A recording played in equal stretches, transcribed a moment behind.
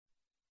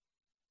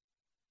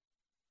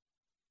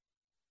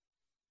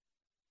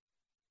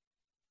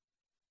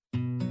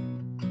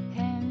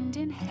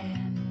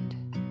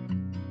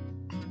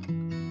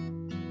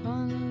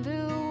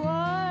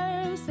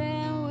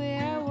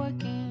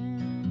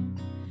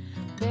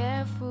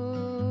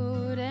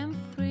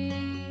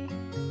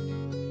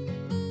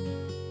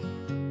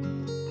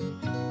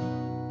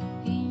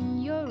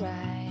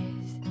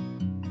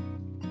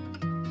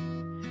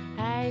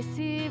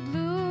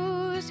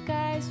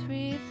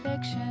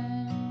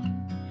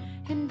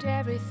mind,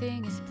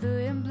 everything is blue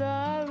and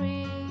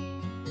blurry.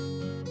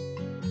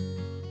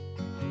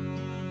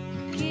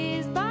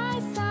 Kissed by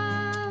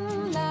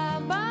sun,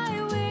 loved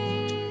by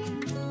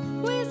winds.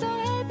 We're so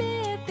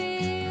happy at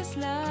this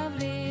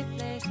lovely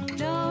place.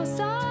 No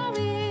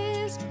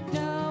sorries,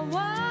 no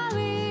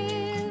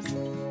worries.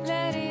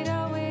 Let it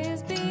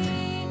always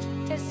be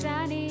a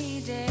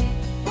sunny day.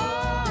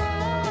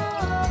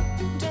 Whoa,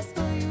 just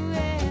for you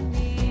and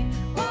me.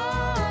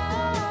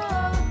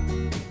 Whoa,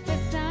 a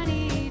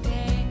sunny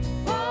day.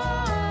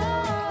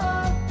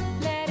 Whoa,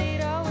 let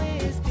it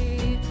always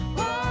be.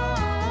 Whoa,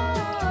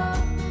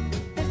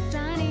 a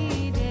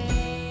sunny day.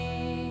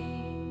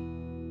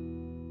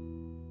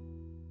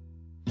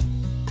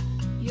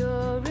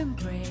 Your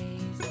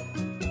embrace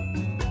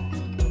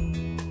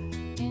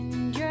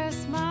and your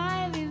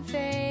smiling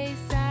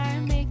face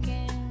are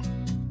making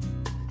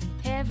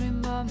every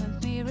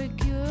moment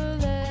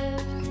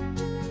miraculous.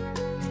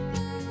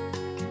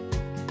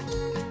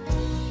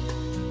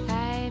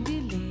 I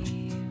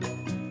believe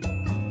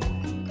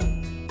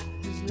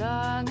as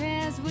long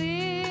as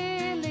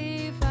we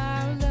live,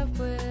 our love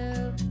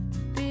will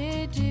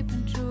be deep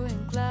and true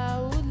and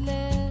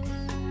cloudless.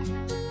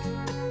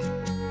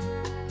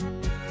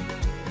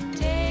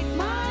 Take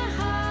my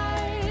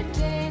heart,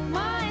 take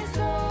my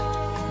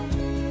soul.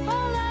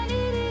 All I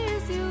need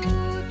is you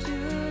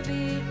to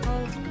be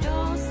whole. No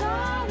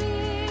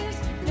sorries,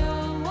 no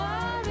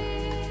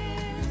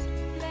worries.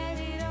 Let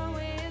it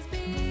always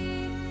be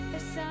a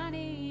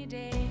sunny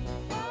day.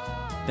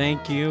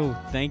 Thank you.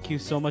 Thank you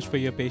so much for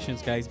your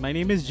patience, guys. My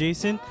name is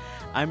Jason.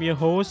 I'm your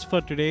host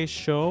for today's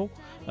show.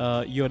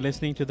 You're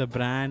listening to the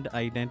Brand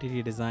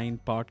Identity Design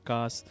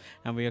Podcast,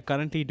 and we are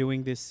currently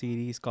doing this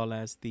series called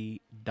as the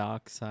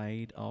Dark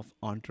Side of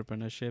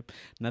Entrepreneurship.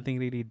 Nothing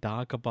really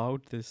dark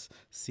about this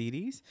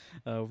series.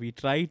 We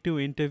try to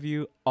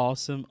interview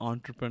awesome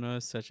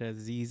entrepreneurs such as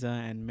Ziza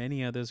and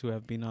many others who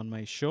have been on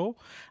my show,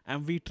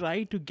 and we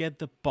try to get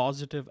the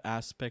positive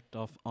aspect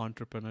of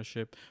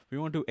entrepreneurship. We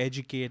want to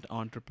educate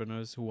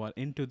entrepreneurs who are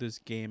into this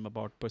game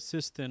about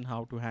persistence,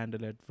 how to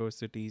handle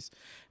adversities,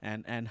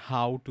 and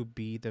how to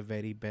be the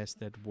very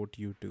best at what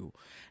you do.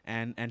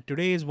 And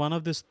today is one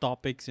of these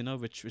topics,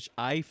 which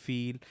I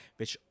feel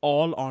which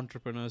all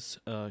entrepreneurs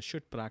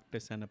should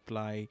practice and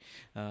apply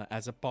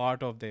as a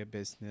part of their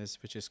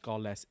business, which is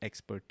called as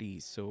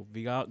expertise. So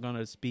we are going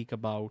to speak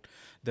about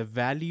the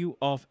value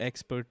of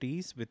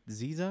expertise with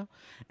Ziza,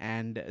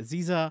 and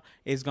Ziza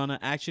is going to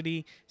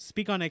actually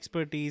speak on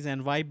expertise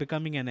and why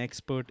becoming an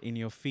expert in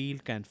your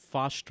field can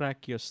fast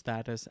track your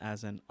status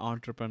as an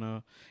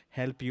entrepreneur,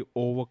 help you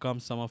overcome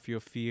some of your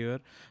fear,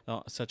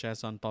 such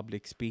as on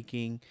public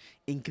speaking,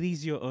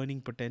 increase your earning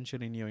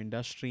potential in your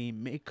industry,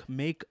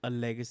 make a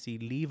legacy,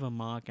 leave a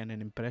mark and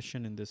an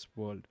impression in this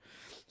world.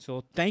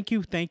 So thank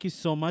you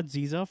so much,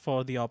 Ziza,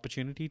 for the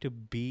opportunity to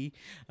be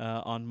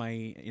on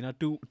my,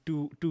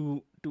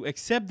 to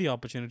accept the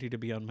opportunity to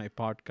be on my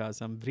podcast.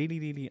 I'm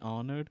really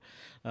honored.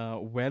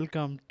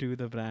 Welcome to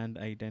the Brand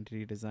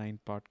Identity Design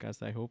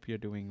Podcast. I hope you're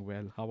doing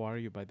well. How are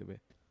you, by the way?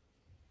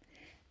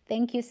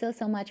 Thank you so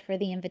much for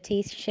the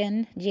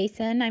invitation,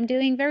 Jason. I'm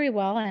doing very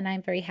well, and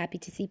I'm very happy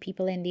to see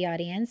people in the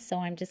audience. So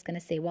I'm just going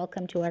to say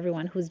welcome to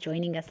everyone who's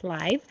joining us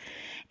live.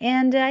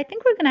 And I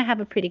think we're going to have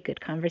a pretty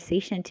good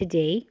conversation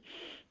today,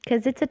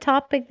 because it's a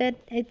topic that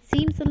it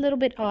seems a little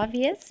bit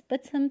obvious,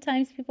 but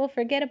sometimes people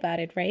forget about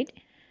it, right?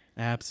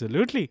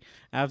 Absolutely.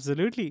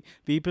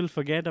 People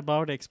forget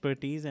about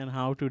expertise and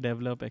how to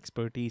develop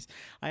expertise.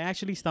 I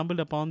actually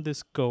stumbled upon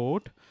this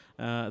quote.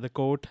 The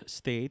quote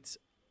states,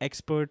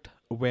 "Expert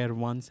were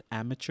once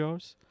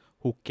amateurs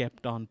who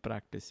kept on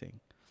practicing."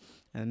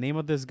 And the name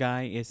of this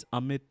guy is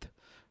Amit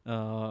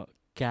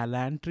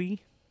Kalantri.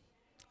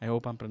 I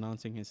hope I'm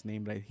pronouncing his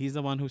name right. He's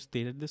the one who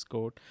stated this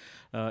quote.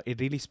 It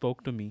really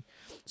spoke to me.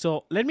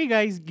 So let me,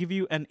 guys, give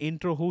you an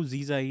intro who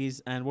Ziza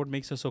is and what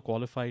makes her so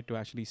qualified to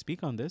actually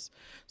speak on this.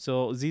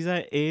 So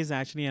Ziza is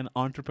actually an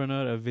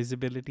entrepreneur, a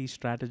visibility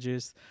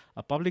strategist,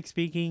 a public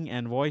speaking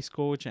and voice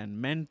coach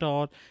and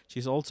mentor.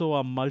 She's also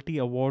a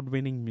multi-award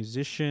winning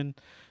musician,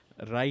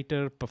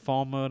 writer,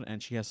 performer,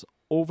 and she has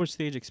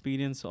overstage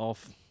experience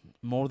of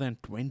more than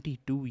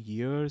 22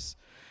 years.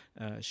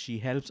 She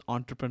helps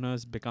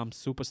entrepreneurs become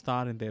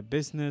superstar in their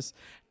business,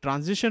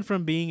 transition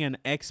from being an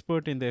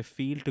expert in their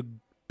field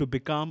to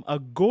become a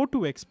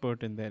go-to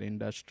expert in their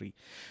industry.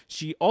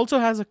 She also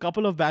has a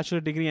couple of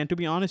bachelor degree, and to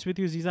be honest with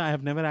you, Ziza, I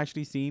have never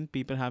actually seen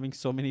people having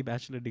so many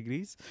bachelor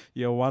degrees.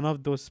 You're one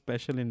of those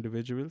special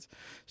individuals.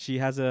 She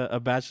has a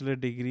bachelor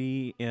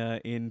degree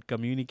in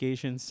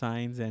communication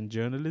science and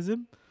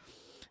journalism.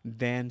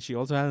 Then she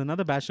also has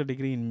another bachelor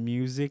degree in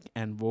music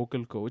and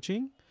vocal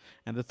coaching.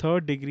 And the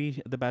third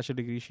degree, the bachelor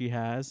degree she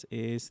has,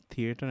 is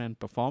theater and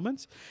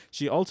performance.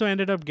 She also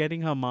ended up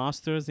getting her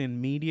master's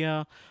in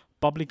media,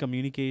 public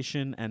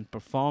communication, and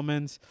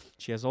performance.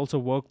 She has also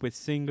worked with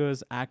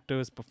singers,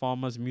 actors,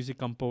 performers, music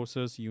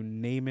composers, you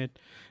name it,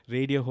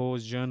 radio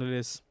hosts,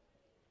 journalists,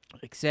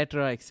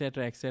 etc.,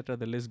 etc., etc.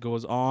 The list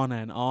goes on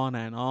and on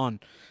and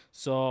on.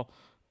 So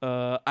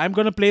I'm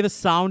going to play the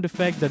sound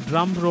effect, the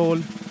drum roll.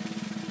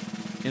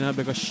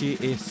 because she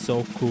is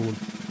so cool.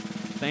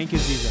 Thank you,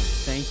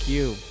 Ziza. Thank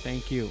you.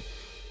 Thank you.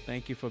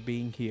 Thank you for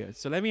being here.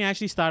 So let me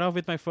actually start off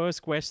with my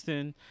first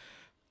question.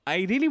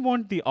 I really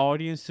want the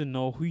audience to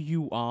know who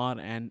you are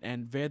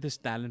and where this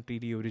talent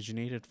really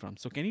originated from.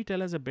 So can you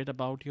tell us a bit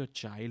about your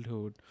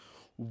childhood?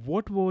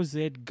 What was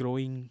it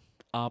growing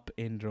up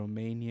in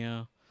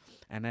Romania?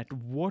 And at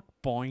what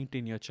point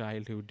in your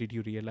childhood did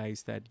you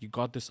realize that you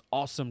got this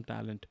awesome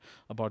talent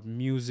about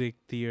music,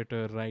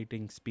 theater,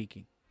 writing,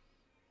 speaking?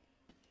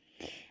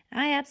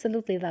 I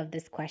absolutely love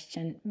this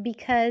question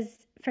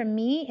because for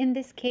me, in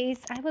this case,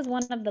 I was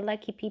one of the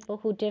lucky people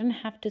who didn't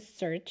have to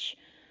search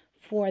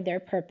for their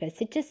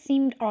purpose. It just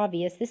seemed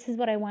obvious. This is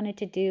what I wanted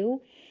to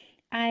do.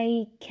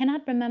 I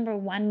cannot remember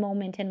one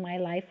moment in my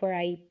life where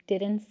I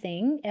didn't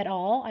sing at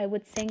all. I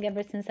would sing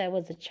ever since I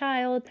was a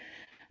child.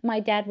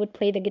 My dad would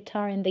play the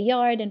guitar in the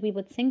yard and we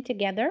would sing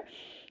together.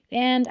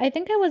 And I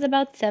think I was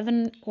about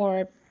 7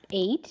 or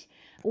 8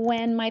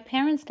 when my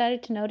parents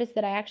started to notice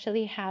that I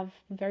actually have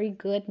very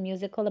good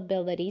musical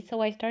ability.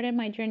 So I started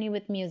my journey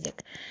with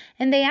music.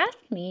 And they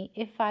asked me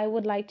if I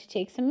would like to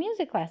take some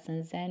music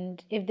lessons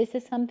and if this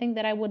is something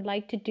that I would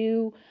like to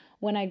do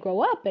when I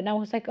grow up. And I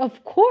was like,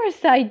 of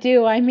course I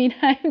do. I mean,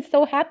 I'm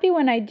so happy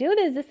when I do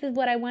this. This is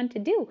what I want to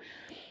do.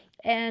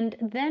 And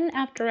then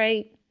after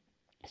I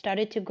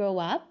started to grow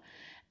up,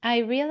 I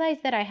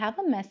realized that I have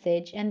a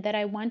message and that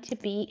I want to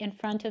be in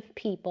front of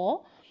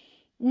people,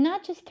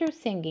 not just through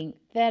singing,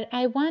 that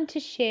I want to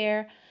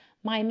share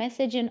my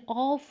message in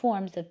all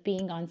forms of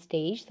being on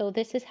stage. So,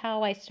 this is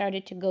how I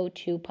started to go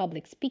to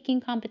public speaking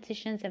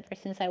competitions. Ever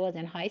since I was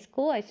in high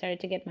school, I started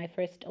to get my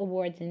first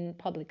awards in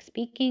public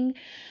speaking.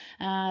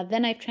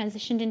 Then I've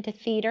transitioned into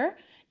theater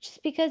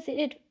just because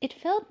it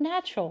felt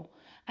natural.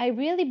 I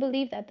really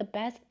believe that the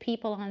best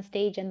people on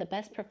stage and the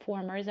best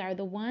performers are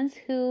the ones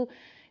who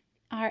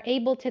are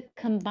able to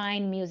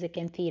combine music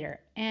and theater,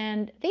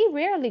 and they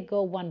rarely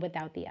go one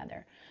without the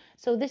other.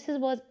 So this is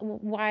was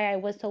why I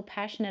was so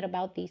passionate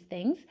about these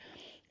things.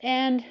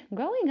 And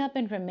growing up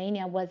in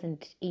Romania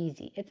wasn't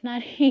easy. It's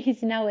not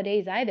easy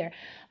nowadays either.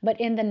 But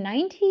in the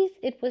 90s,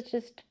 it was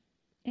just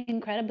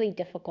incredibly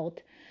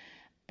difficult.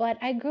 But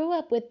I grew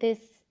up with this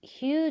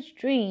huge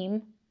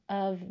dream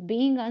of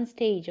being on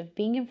stage, of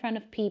being in front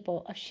of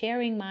people, of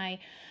sharing my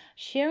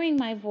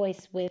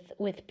voice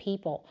with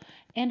people.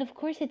 And of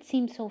course it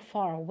seemed so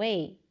far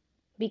away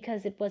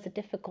because it was a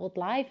difficult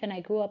life and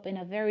I grew up in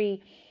a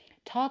very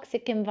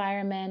toxic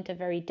environment, a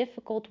very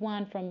difficult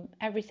one from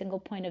every single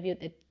point of view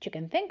that you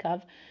can think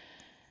of.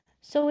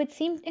 So it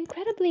seemed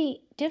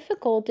incredibly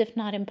difficult, if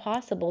not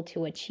impossible,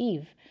 to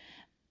achieve.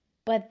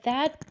 But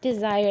that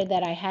desire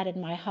that I had in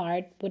my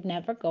heart would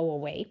never go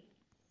away.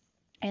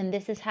 And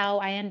this is how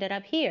I ended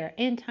up here.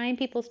 In time,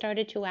 people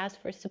started to ask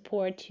for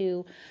support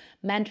to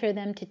mentor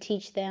them, to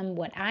teach them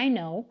what I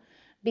know.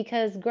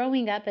 Because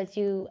growing up, as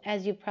you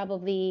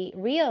probably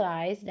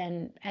realized,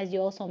 and as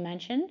you also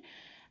mentioned,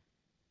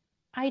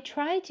 I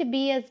try to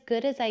be as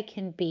good as I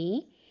can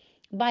be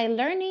by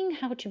learning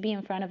how to be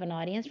in front of an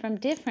audience from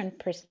different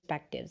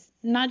perspectives,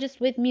 not just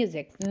with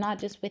music, not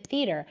just with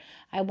theater.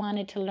 I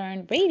wanted to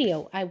learn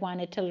radio. I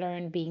wanted to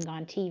learn being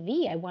on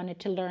TV. I wanted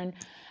to learn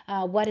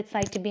what it's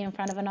like to be in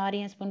front of an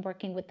audience when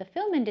working with the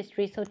film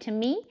industry. So to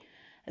me,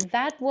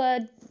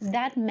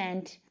 that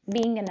meant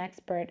being an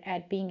expert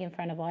at being in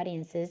front of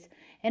audiences.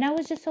 And I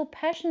was just so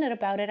passionate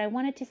about it. I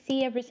wanted to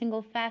see every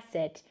single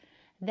facet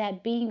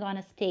that being on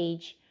a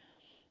stage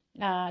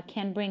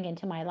can bring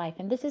into my life.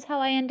 And this is how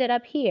I ended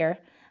up here,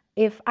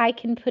 if I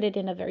can put it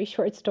in a very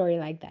short story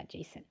like that,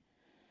 Jason.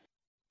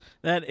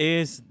 That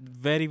is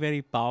very,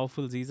 very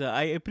powerful, Ziza.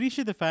 I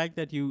appreciate the fact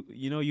that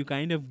you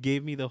kind of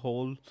gave me the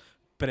whole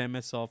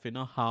premise of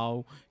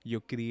how your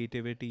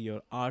creativity,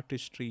 your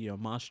artistry, your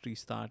mastery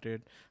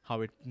started, how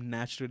it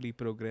naturally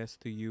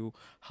progressed to you,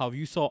 how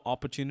you saw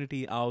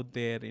opportunity out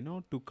there,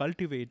 to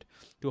cultivate,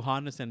 to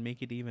harness and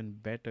make it even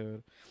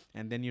better,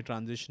 and then you're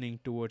transitioning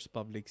towards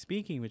public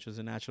speaking, which was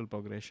a natural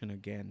progression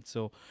again.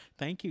 So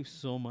thank you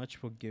so much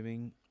for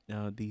giving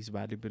these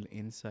valuable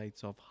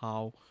insights of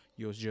how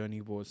your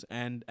journey was.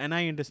 And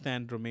I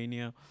understand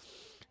Romania,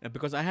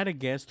 because I had a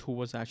guest who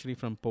was actually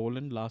from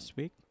Poland last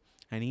week,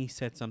 and he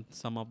said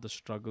some of the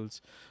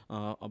struggles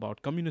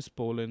about communist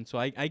Poland. So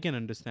I can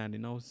understand,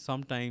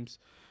 sometimes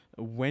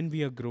when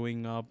we are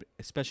growing up,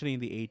 especially in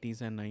the 80s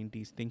and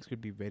 90s, things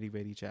could be very,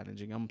 very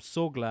challenging. I'm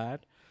so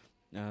glad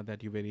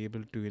that you were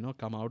able to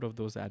come out of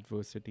those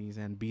adversities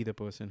and be the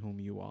person whom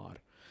you are.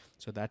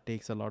 So that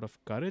takes a lot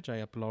of courage. I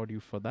applaud you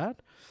for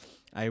that.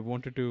 I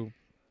wanted to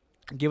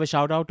give a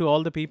shout out to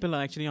all the people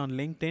actually on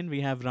LinkedIn.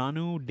 We have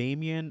Ranu,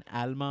 Damien,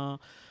 Alma,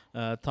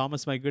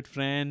 Thomas, my good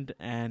friend,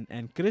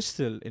 and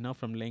Crystal,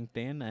 from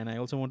LinkedIn. And I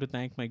also want to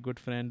thank my good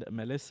friend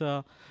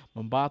Melissa,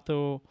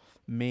 Mombato,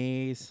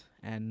 Maze,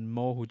 and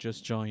Mo who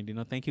just joined.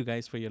 Thank you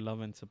guys for your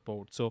love and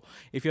support. So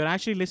if you're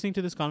actually listening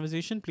to this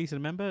conversation, please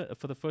remember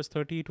for the first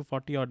 30 to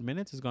 40 odd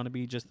minutes is going to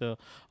be just a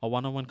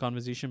one-on-one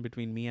conversation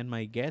between me and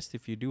my guest.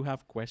 If you do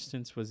have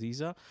questions for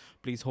Ziza,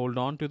 please hold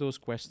on to those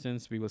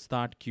questions. We will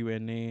start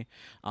Q&A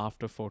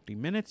after 40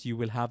 minutes. You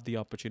will have the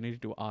opportunity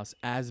to ask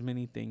as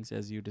many things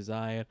as you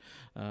desire,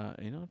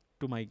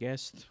 to my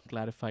guest,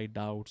 clarify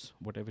doubts,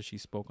 whatever she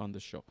spoke on the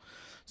show.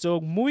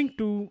 So moving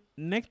to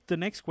the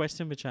next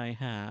question which I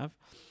have,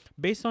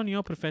 based on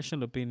your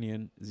professional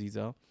opinion,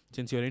 Ziza,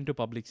 since you're into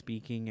public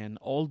speaking and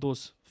all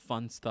those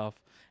fun stuff,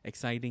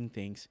 exciting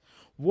things,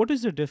 what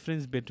is the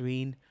difference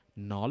between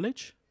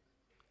knowledge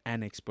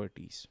and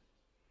expertise?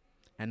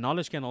 And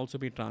knowledge can also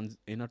be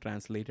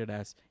translated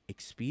as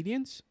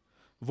experience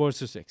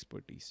versus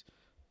expertise.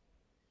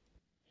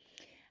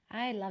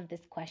 I love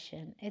this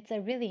question. It's a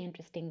really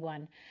interesting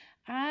one.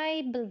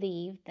 I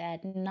believe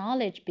that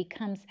knowledge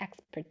becomes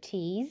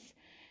expertise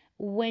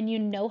when you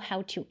know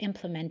how to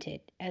implement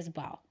it as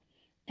well,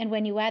 and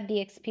when you add the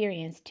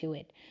experience to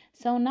it.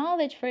 So,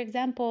 knowledge, for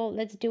example,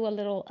 let's do a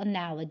little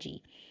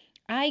analogy.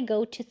 I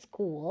go to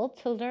school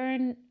to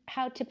learn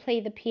how to play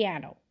the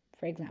piano,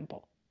 for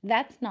example.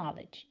 That's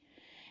knowledge.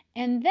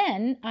 And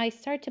then I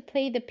start to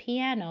play the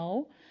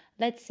piano.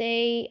 Let's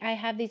say I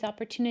have these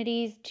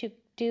opportunities to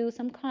do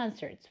some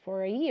concerts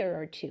for a year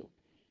or two.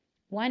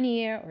 1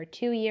 year or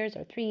 2 years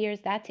or 3 years,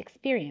 that's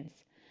experience.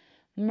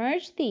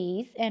 Merge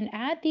these and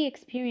add the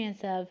experience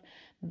of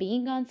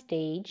being on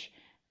stage,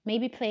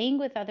 maybe playing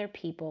with other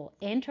people,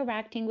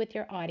 interacting with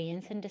your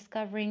audience, and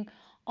discovering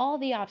all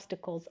the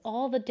obstacles,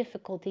 all the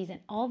difficulties, and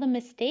all the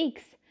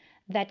mistakes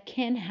that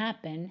can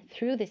happen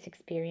through this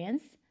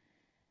experience.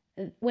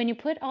 When you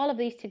put all of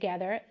these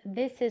together,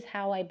 this is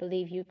how I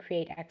believe you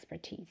create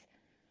expertise.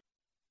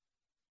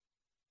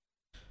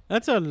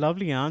 That's a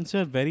lovely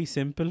answer. Very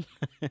simple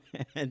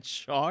and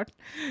short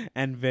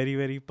and very,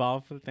 very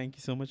powerful. Thank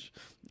you so much,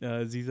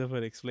 Ziza, for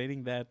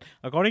explaining that.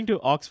 According to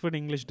Oxford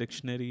English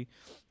Dictionary,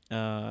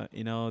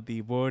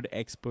 the word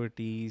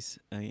expertise,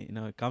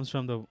 it comes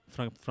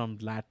from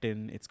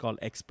Latin. It's called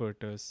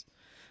expertus,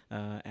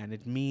 and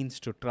it means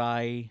to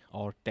try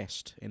or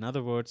test. In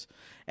other words,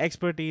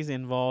 expertise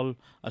involve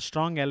a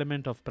strong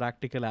element of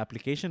practical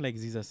application, like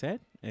Ziza said.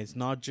 It's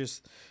not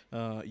just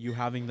you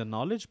having the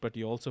knowledge, but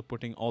you're also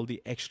putting all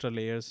the extra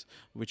layers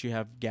which you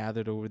have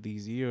gathered over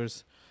these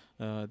years,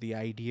 the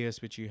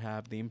ideas which you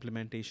have, the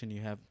implementation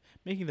you have,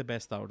 making the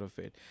best out of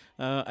it.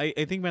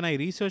 I think when I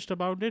researched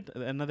about it,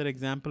 another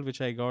example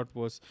which I got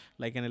was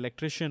like an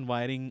electrician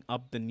wiring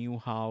up the new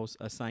house,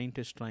 a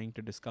scientist trying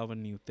to discover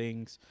new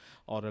things,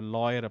 or a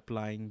lawyer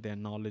applying their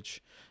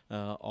knowledge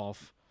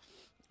of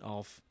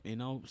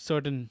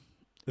certain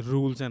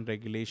rules and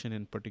regulation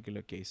in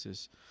particular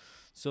cases.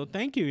 So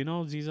thank you,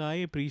 Ziza, I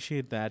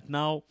appreciate that.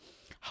 Now,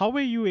 how were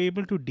you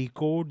able to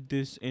decode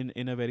this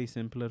in a very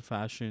simpler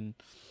fashion?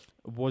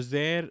 Was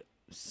there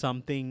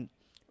something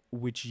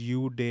which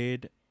you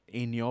did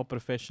in your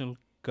professional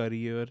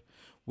career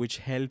which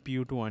helped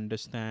you to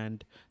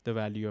understand the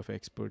value of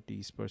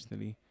expertise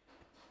personally?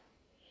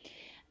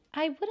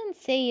 I wouldn't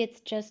say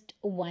it's just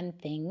one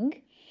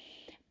thing,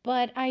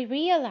 but I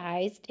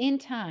realized in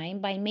time,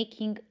 by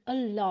making a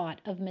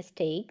lot of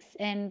mistakes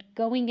and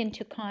going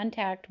into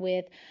contact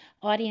with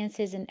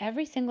audiences in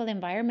every single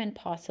environment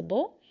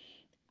possible,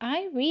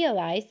 I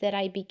realized that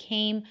I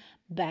became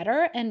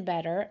better and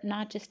better,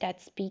 not just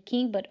at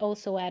speaking, but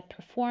also at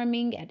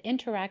performing, at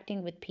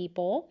interacting with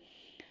people.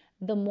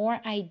 The more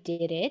I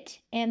did it,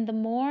 and the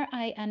more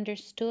I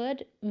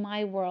understood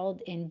my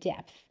world in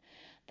depth.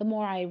 The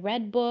more I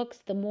read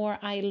books, the more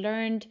I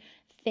learned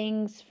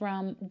things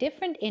from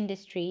different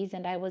industries,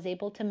 and I was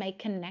able to make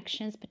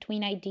connections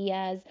between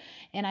ideas.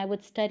 And I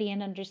would study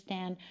and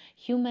understand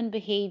human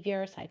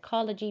behavior,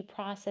 psychology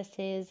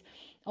processes,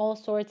 all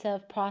sorts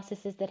of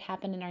processes that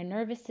happen in our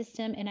nervous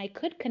system, and I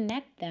could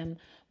connect them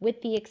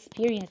with the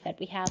experience that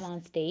we have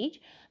on stage.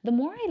 The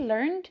more I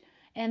learned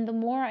and the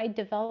more I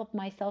developed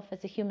myself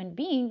as a human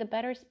being, the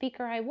better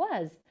speaker I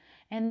was.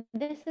 And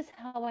this is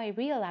how I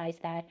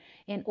realized that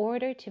in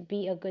order to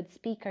be a good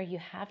speaker, you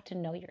have to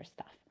know your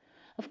stuff.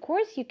 Of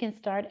course, you can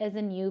start as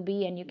a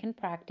newbie and you can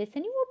practice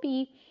and you will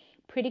be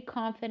pretty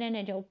confident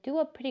and you'll do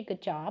a pretty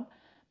good job.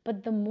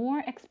 But the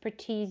more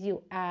expertise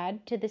you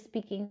add to the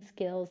speaking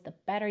skills, the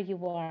better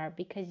you are,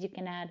 because you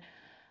can add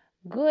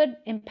good,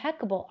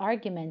 impeccable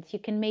arguments. You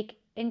can make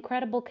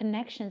incredible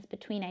connections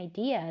between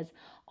ideas.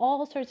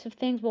 All sorts of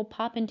things will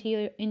pop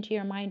into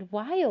your mind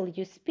while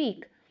you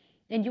speak,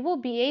 and you will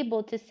be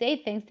able to say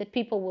things that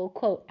people will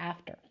quote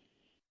after.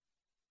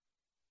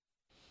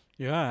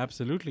 Yeah,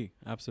 absolutely.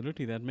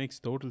 Absolutely. That makes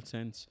total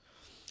sense.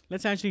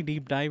 Let's actually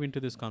deep dive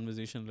into this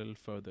conversation a little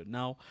further.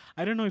 Now,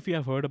 I don't know if you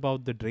have heard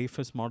about the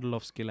Dreyfus model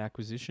of skill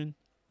acquisition,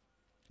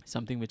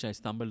 something which I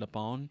stumbled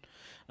upon.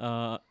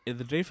 The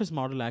Dreyfus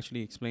model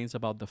actually explains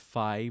about the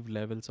 5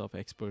 levels of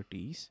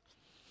expertise.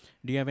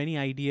 Do you have any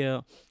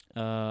idea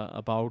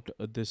about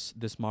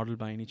this model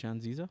by any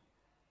chance, Ziza?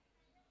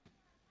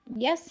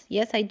 Yes,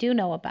 yes, I do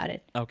know about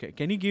it. Okay,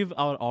 can you give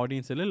our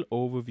audience a little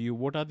overview?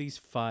 What are these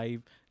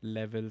five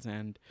levels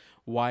and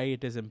why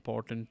it is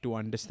important to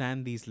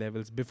understand these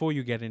levels before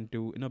you get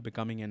into,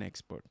 becoming an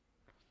expert?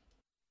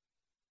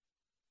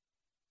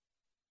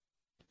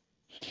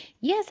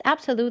 Yes,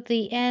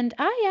 absolutely. And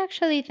I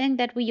actually think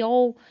that we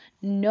all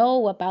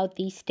know about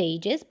these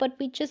stages, but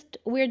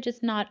we're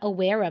just not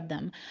aware of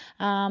them.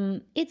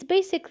 It's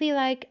basically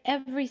like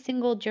every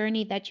single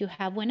journey that you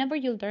have whenever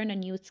you learn a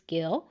new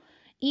skill.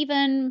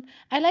 Even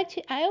I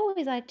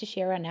always like to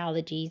share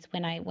analogies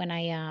when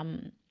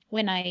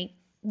I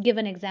give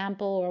an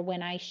example or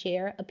when I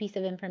share a piece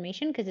of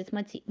information because it's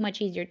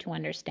much easier to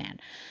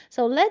understand.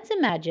 So let's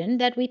imagine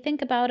that we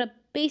think about a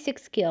basic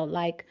skill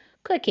like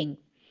cooking,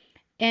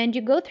 and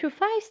you go through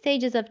 5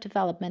 stages of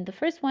development. The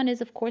first one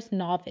is, of course,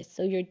 novice.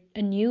 So you're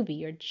a newbie,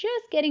 you're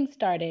just getting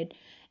started.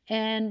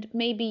 And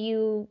maybe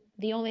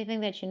the only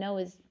thing that you know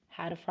is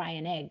how to fry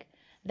an egg.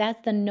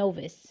 That's the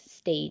novice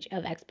stage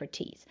of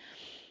expertise.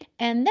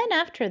 And then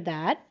after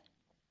that,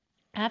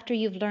 after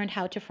you've learned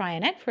how to fry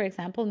an egg, for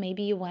example,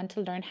 maybe you want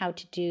to learn how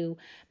to do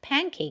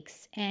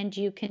pancakes and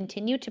you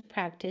continue to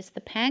practice the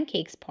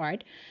pancakes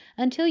part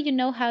until you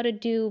know how to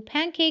do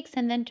pancakes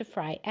and then to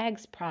fry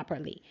eggs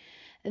properly.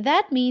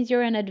 That means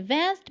you're an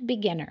advanced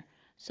beginner.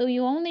 So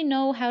you only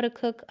know how to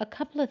cook a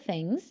couple of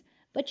things,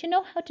 but you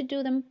know how to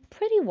do them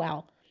pretty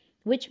well,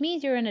 which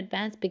means you're an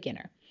advanced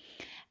beginner.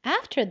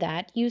 After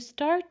that, you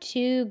start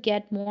to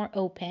get more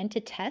open to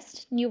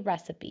test new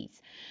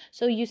recipes.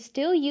 So you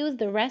still use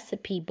the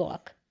recipe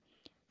book,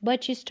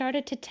 but you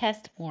started to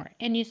test more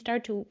and you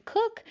start to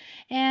cook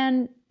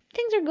and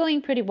things are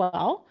going pretty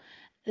well.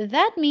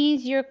 That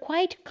means you're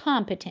quite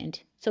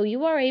competent. So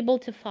you are able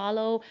to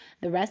follow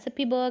the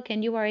recipe book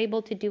and you are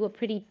able to do a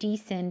pretty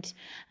decent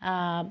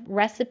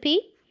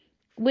recipe,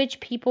 which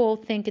people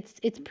think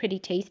it's pretty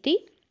tasty.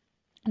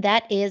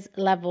 That is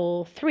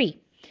level 3.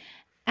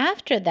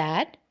 After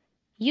that,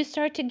 you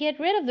start to get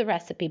rid of the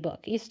recipe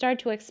book. You start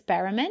to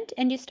experiment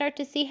and you start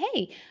to see,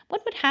 hey,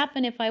 what would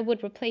happen if I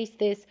would replace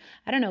this,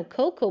 I don't know,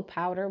 cocoa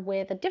powder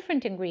with a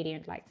different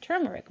ingredient like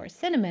turmeric or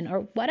cinnamon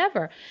or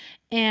whatever?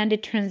 And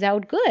it turns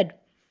out good.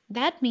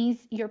 That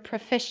means you're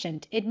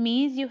proficient. It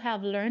means you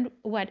have learned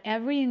what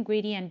every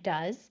ingredient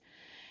does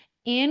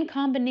in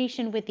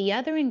combination with the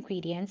other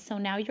ingredients. So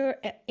now you're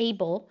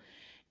able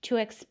to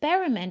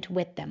experiment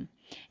with them.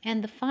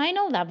 And the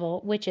final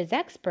level, which is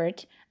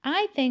expert,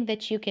 I think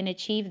that you can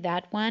achieve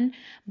that one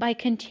by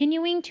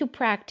continuing to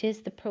practice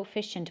the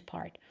proficient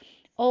part,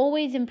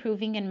 always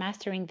improving and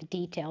mastering the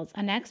details.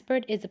 An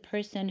expert is a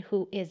person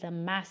who is a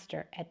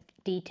master at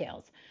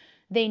details.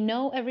 They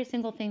know every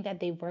single thing that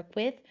they work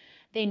with.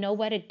 They know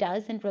what it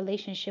does in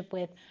relationship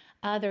with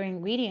other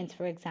ingredients,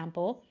 for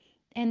example,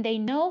 and they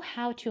know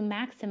how to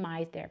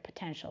maximize their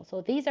potential.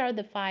 So these are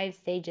the 5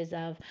 stages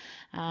of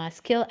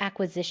skill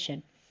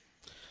acquisition.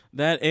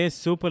 That is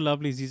super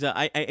lovely, Ziza.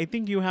 I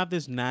think you have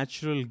this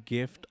natural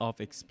gift of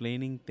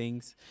explaining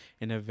things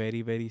in a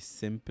very, very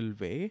simple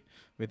way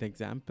with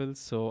examples.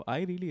 So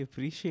I really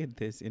appreciate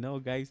this,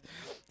 guys.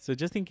 So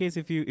just in case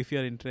if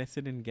you're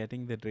interested in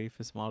getting the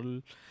Dreyfus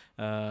model,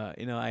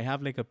 I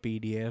have like a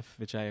PDF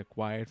which I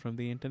acquired from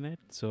the internet.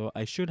 So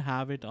I should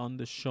have it on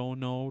the show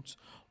notes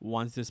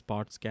once this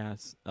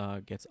podcast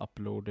gets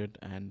uploaded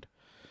and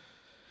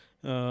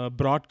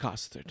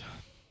broadcasted.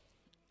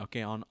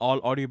 Okay, on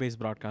all audio based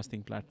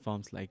broadcasting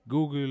platforms like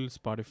Google,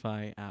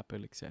 Spotify,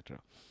 Apple, etc.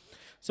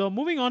 So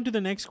moving on to the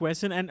next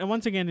question, and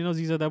once again,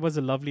 Ziza, that was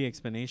a lovely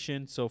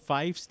explanation. So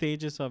 5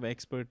 stages of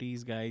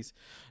expertise, guys: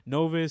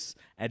 novice,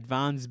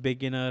 advanced,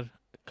 beginner,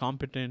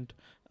 competent,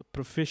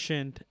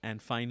 proficient,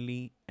 and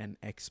finally an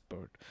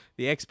expert.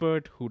 The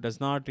expert who does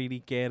not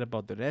really care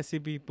about the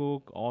recipe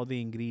book or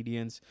the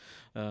ingredients.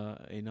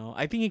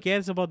 I think he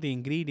cares about the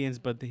ingredients,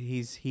 but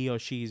he or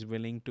she is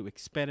willing to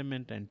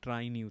experiment and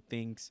try new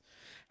things,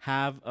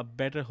 have a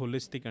better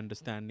holistic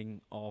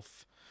understanding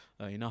of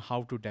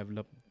how to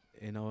develop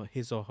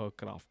his or her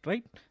craft,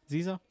 right,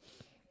 Ziza?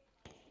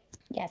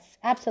 Yes,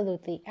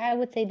 absolutely. I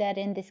would say that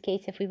in this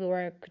case, if we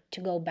were to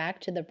go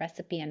back to the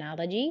recipe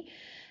analogy,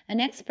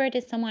 an expert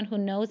is someone who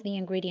knows the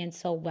ingredients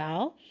so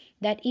well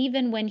that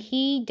even when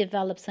he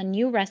develops a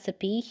new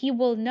recipe, he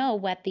will know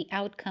what the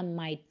outcome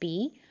might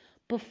be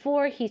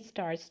before he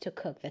starts to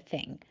cook the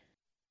thing.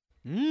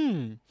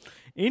 Hmm,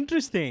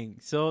 interesting.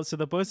 So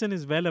the person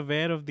is well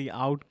aware of the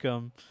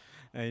outcome,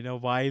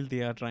 while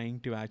they are trying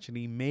to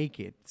actually make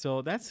it.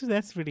 So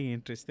that's pretty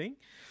interesting.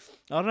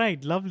 All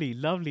right, lovely,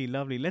 lovely,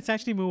 lovely. Let's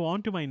actually move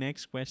on to my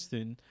next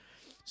question.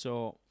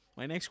 So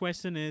my next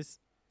question is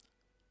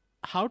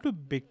how to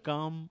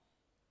become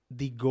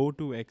the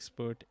go-to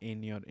expert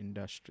in your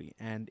industry,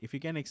 and if you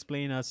can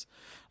explain us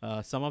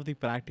some of the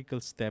practical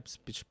steps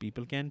which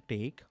people can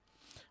take.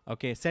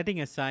 Okay, setting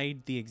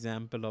aside the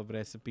example of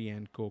recipe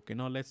and cook,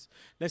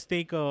 let's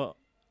take a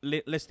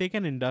let's take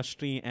an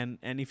industry, and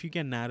if you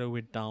can narrow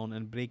it down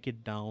and break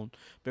it down,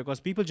 because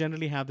people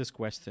generally have this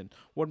question: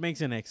 what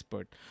makes an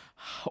expert?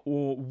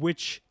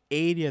 Which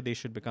area they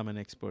should become an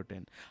expert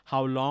in?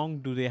 How long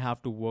do they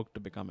have to work to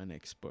become an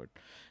expert?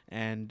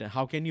 And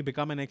how can you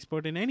become an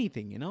expert in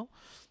anything,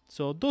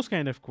 so those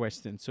kind of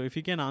questions. So if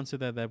you can answer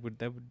that, that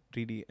would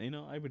really,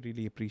 I would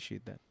really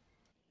appreciate that.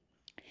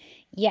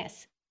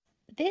 Yes,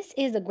 this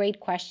is a great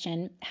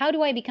question. How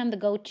do I become the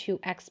go to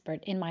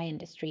expert in my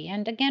industry?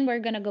 And again, we're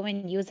going to go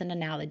and use an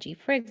analogy.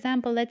 For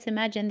example, let's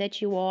imagine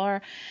that you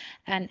are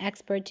an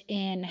expert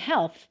in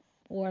health,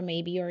 or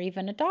maybe you're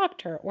even a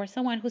doctor or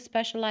someone who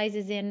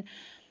specializes in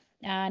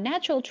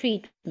natural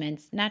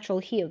treatments, natural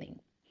healing.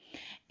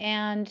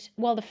 And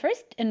well, the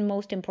first and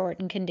most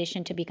important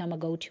condition to become a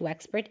go to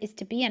expert is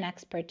to be an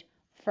expert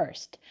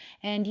first.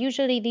 And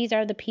usually these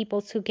are the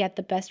people who get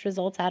the best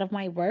results out of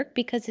my work,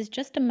 because it's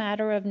just a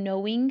matter of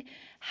knowing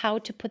how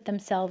to put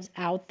themselves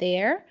out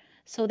there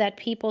so that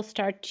people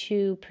start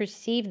to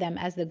perceive them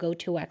as the go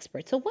to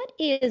expert. So, what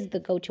is the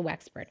go to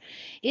expert?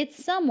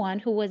 It's someone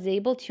who was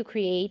able to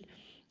create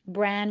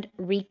brand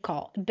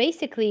recall.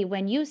 Basically,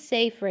 when you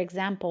say, for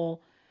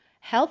example,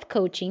 health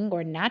coaching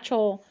or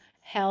natural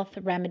health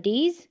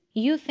remedies,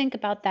 you think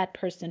about that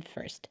person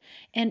first.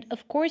 And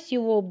of course,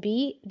 you will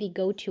be the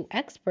go-to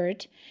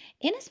expert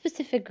in a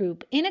specific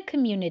group, in a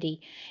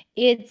community.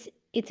 It's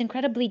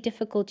incredibly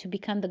difficult to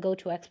become the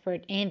go-to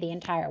expert in the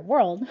entire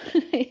world.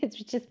 It's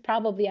just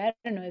probably, I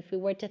don't know, if we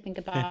were to think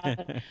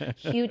about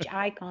huge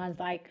icons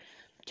like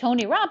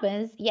Tony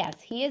Robbins,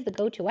 yes, he is the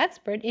go-to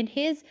expert in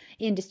his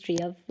industry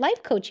of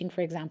life coaching,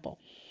 for example.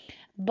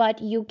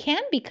 But you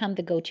can become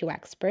the go to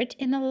expert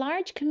in a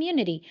large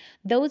community.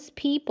 Those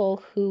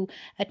people who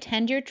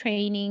attend your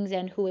trainings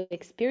and who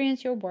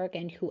experience your work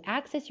and who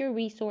access your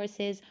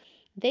resources,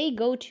 they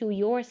go to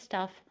your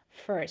stuff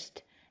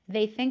first.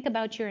 They think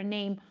about your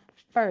name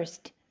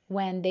first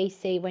when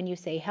you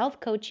say health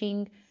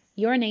coaching,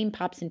 your name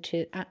pops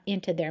into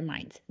their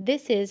minds.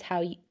 This is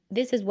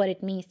what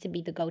it means to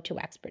be the go-to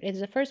expert.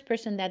 It's the first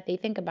person that they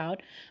think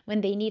about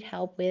when they need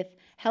help with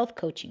health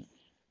coaching.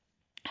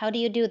 How do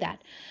you do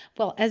that?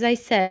 Well, as I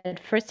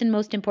said, first and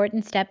most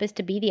important step is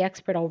to be the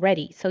expert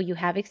already. So you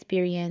have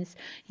experience,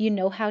 you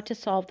know how to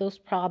solve those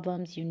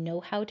problems, you know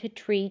how to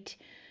treat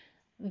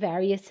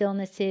various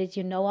illnesses,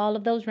 you know all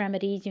of those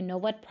remedies, you know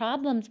what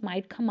problems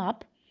might come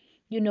up,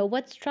 you know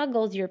what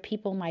struggles your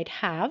people might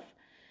have.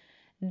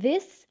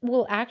 This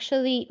will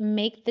actually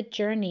make the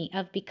journey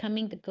of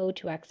becoming the go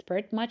to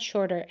expert much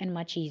shorter and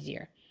much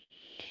easier.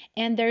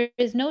 And there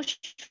is no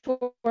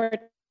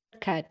shortcut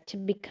to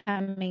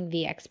becoming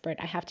the expert,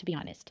 I have to be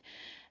honest.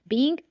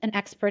 Being an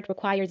expert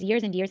requires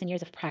years and years and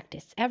years of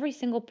practice. Every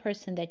single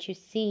person that you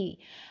see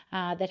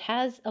that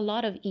has a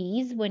lot of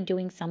ease when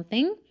doing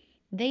something,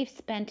 they've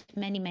spent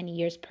many, many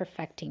years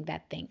perfecting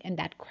that thing and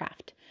that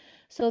craft.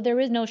 So there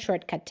is no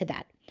shortcut to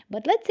that.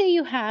 But let's say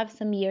you have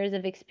some years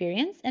of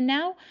experience and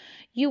now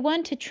you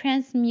want to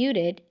transmute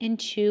it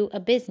into a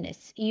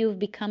business. You've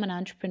become an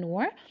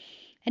entrepreneur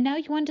and now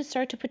you want to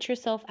start to put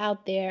yourself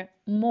out there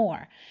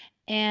more.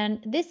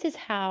 And this is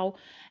how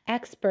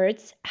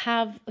experts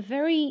have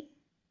very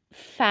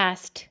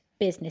fast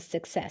business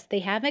success. They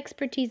have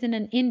expertise in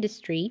an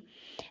industry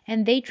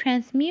and they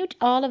transmute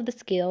all of the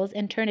skills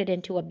and turn it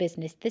into a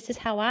business. This is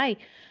how I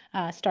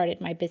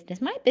started my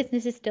business. My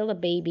business is still a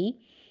baby,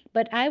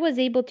 but I was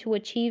able to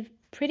achieve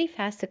pretty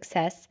fast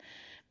success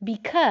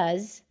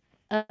because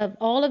of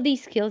all of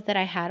these skills that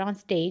I had on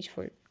stage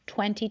for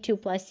 22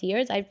 plus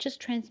years. I've just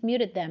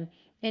transmuted them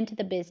into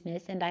the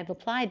business and I've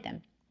applied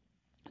them.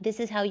 This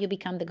is how you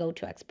become the go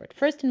to expert.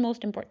 First and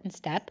most important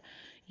step,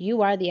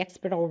 you are the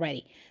expert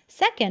already.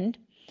 Second,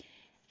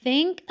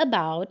 think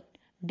about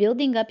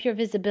building up your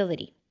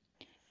visibility.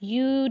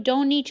 You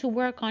don't need to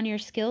work on your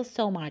skills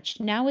so much.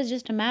 Now it's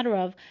just a matter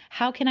of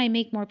how can I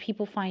make more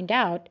people find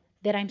out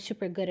that I'm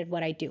super good at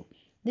what I do.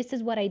 This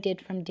is what I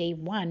did from day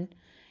one,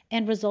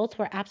 and results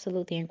were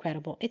absolutely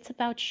incredible. It's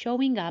about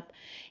showing up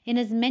in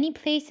as many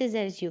places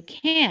as you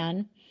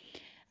can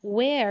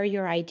where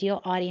your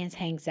ideal audience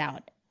hangs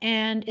out.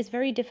 And it's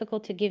very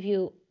difficult to give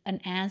you an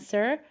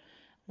answer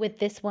with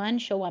this one.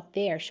 Show up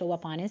there, show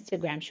up on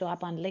Instagram, show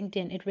up on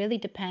LinkedIn. It really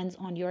depends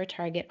on your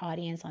target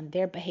audience, on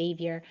their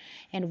behavior,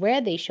 and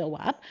where they show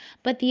up.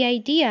 But the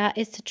idea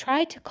is to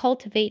try to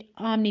cultivate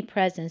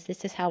omnipresence.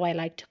 This is how I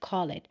like to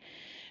call it.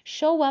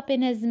 Show up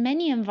in as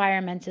many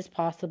environments as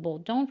possible.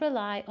 Don't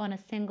rely on a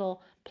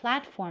single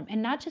platform,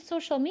 and not just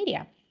social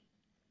media.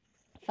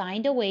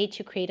 Find a way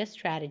to create a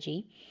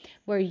strategy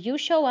where you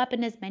show up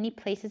in as many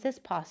places as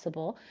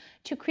possible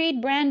to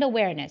create brand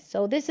awareness.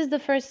 So this is the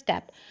first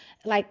step.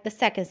 Like the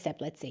second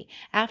step, let's say,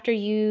 after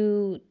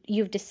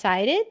you've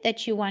decided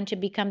that you want to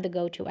become the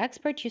go-to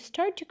expert, you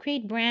start to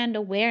create brand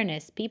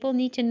awareness. People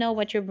need to know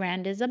what your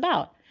brand is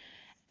about.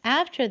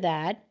 After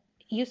that,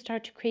 you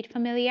start to create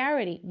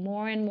familiarity.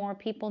 More and more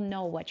people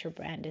know what your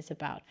brand is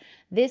about.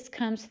 This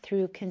comes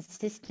through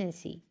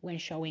consistency when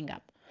showing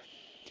up.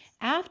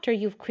 After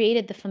you've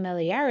created the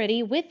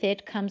familiarity, with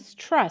it comes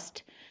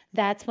trust.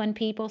 That's when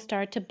people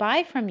start to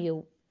buy from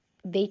you.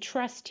 they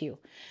trust you.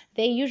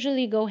 They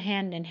usually go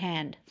hand in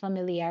hand,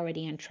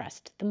 familiarity and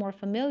trust. The more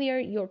familiar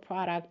your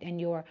product and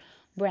your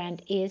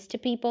brand is to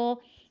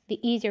people, the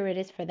easier it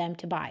is for them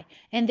to buy.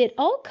 And it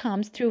all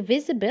comes through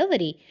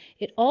visibility.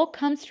 It all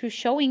comes through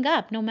showing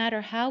up. No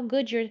matter how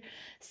good your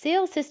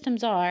sales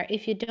systems are,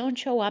 if you don't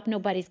show up,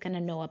 nobody's going to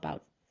know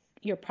about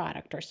your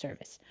product or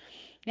service.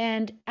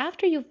 And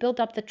after you've built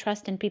up the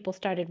trust and people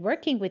started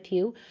working with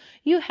you,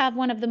 you have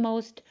one of the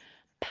most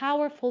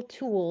powerful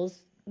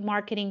tools,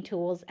 marketing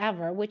tools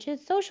ever, which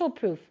is social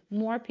proof.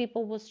 More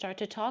people will start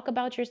to talk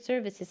about your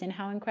services and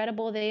how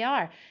incredible they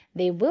are.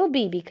 They will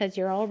be because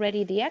you're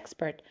already the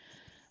expert.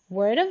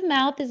 Word of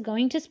mouth is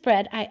going to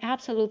spread. I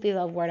absolutely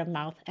love word of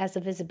mouth as a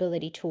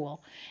visibility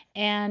tool.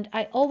 And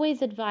I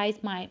always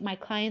advise my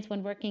clients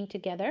when working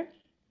together,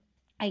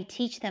 I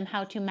teach them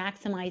how to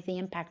maximize the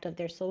impact of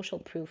their social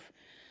proof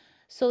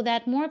so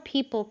that more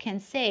people can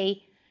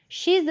say,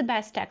 she's the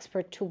best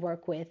expert to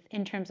work with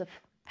in terms of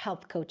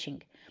health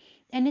coaching.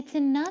 And it's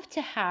enough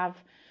to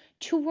have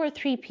two or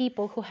three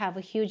people who have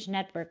a huge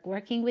network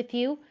working with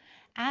you.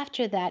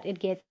 After that, it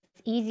gets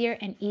easier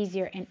and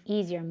easier and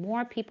easier.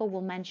 More people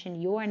will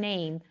mention your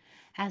name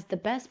as the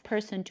best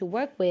person to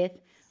work with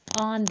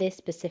on this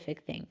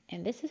specific thing.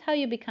 And this is how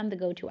you become the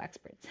go-to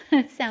experts.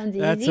 Sounds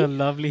That's a easy.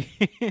 lovely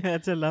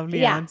that's a lovely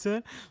Yeah.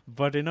 answer.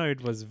 But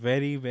it was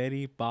very,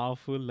 very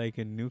powerful, like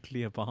a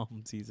nuclear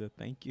bomb, Caesar.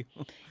 Thank you.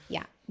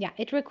 Yeah, yeah.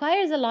 It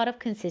requires a lot of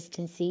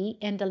consistency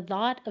and a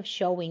lot of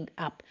showing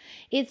up.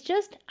 It's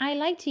just, I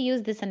like to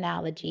use this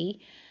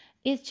analogy.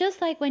 It's just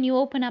like when you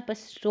open up a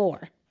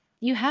store,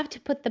 you have to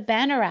put the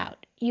banner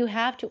out, you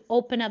have to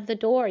open up the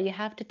door, you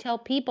have to tell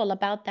people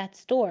about that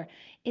store.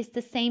 It's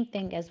the same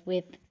thing as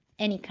with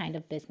any kind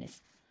of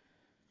business.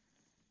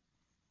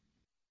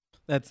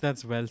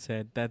 That's well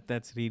said.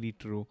 That's really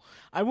true.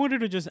 I wanted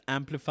to just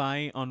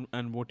amplify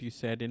on what you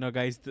said.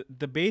 Guys,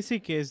 the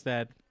basic is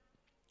that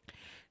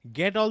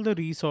get all the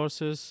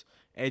resources,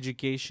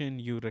 education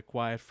you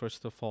require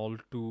first of all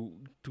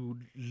to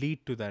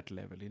lead to that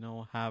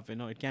level. Have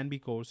it can be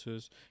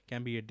courses,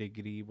 can be a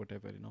degree,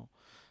 whatever.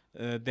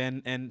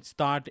 Then and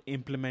start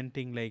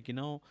implementing, like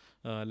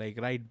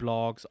like write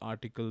blogs,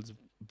 articles,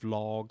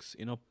 vlogs,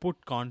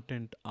 put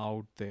content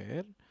out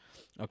there.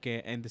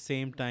 Okay, and the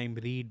same time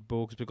read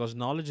books, because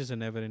knowledge is a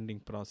never ending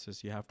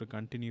process. You have to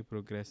continue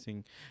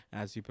progressing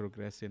as you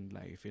progress in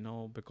life,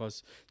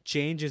 because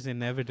change is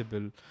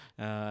inevitable.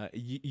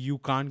 You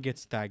can't get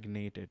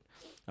stagnated.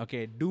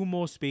 Okay, do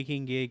more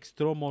speaking gigs,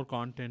 throw more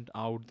content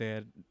out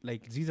there.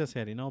 Like Ziza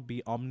said,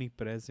 be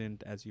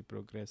omnipresent as you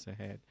progress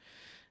ahead,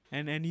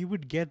 and you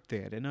would get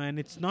there. And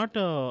it's not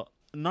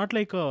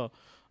like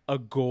a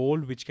goal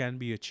which can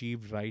be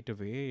achieved right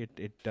away.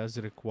 It does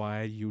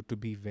require you to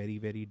be very,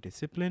 very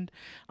disciplined.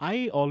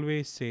 I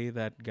always say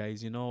that,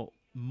 guys,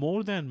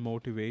 more than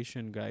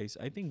motivation, guys,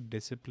 I think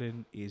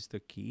discipline is the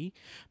key,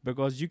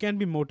 because you can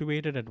be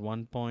motivated at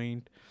one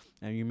point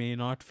and you may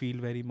not feel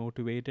very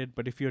motivated,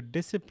 but if you're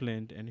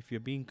disciplined and if you're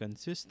being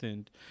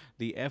consistent,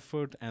 the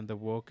effort and the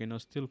work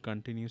still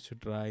continues to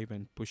drive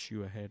and push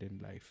you ahead in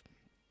life.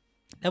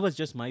 That was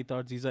just my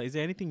thoughts, Ziza. Is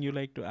there anything you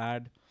like to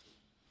add?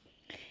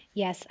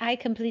 Yes, I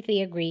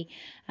completely agree.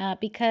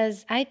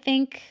 Because I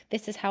think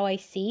this is how I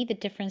see the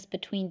difference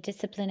between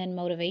discipline and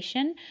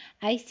motivation.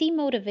 I see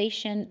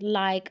motivation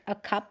like a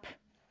cup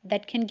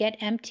that can get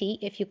empty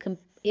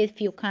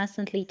if you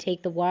constantly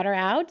take the water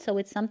out. So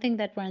it's something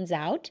that runs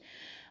out.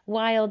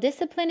 While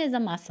discipline is a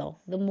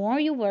muscle. The more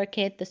you work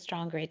it, the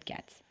stronger it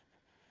gets.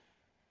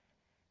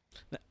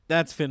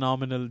 That's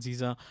phenomenal,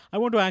 Ziza. I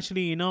want to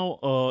actually,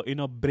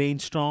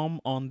 brainstorm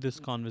on this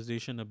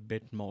conversation a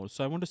bit more.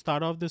 So I want to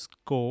start off this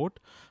quote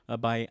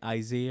by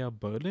Isaiah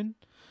Berlin.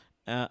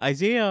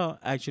 Isaiah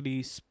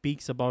actually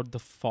speaks about the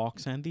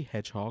fox and the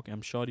hedgehog.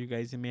 I'm sure you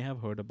guys may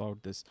have heard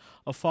about this.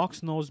 A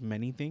fox knows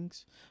many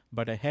things,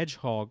 but a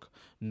hedgehog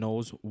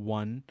knows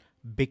one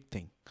big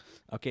thing.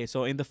 Okay,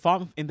 so in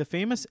the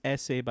famous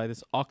essay by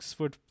this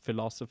Oxford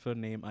philosopher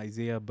named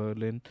Isaiah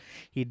Berlin,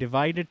 he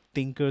divided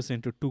thinkers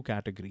into two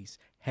categories: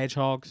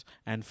 hedgehogs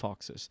and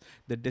foxes.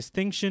 The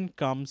distinction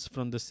comes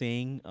from the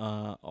saying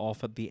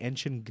of the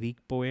ancient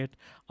Greek poet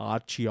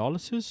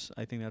Archaeologus.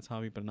 I think that's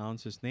how we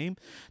pronounce his name.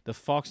 The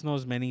fox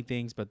knows many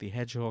things, but the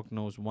hedgehog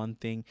knows one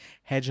thing.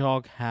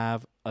 Hedgehog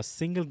have a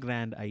single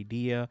grand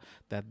idea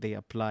that they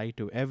apply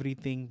to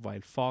everything,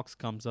 while fox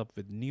comes up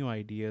with new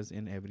ideas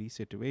in every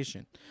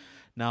situation.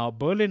 Now,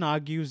 Berlin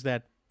argues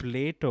that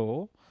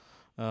Plato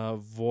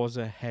was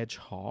a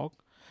hedgehog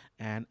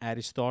and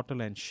Aristotle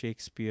and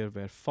Shakespeare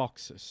were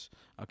foxes.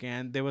 Okay,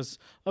 and there was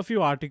a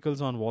few articles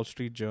on Wall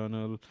Street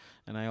Journal,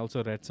 and I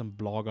also read some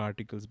blog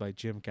articles by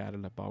Jim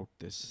Carroll about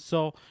this.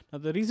 So now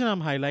the reason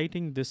I'm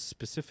highlighting this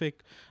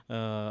specific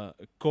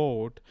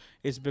quote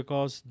is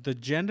because the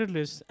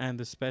generalist and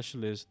the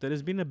specialist, there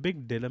has been a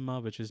big dilemma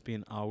which has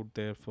been out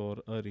there for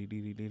a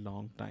really, really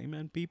long time,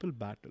 and people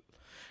battle.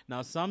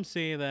 Now, some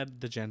say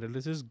that the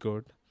generalist is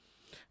good,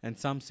 and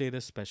some say the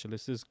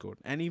specialist is good,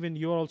 and even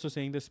you're also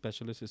saying the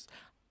specialist is.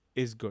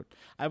 is good.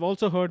 I've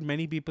also heard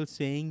many people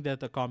saying that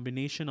the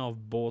combination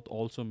of both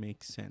also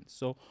makes sense.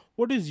 So,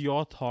 what is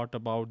your thought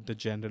about the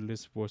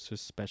generalist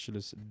versus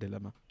specialist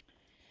dilemma?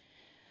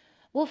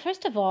 Well,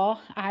 first of all,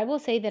 I will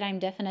say that I'm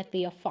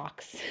definitely a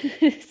fox.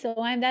 So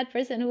I'm that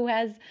person who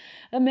has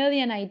a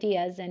million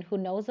ideas and who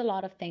knows a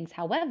lot of things.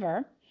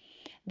 However,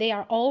 they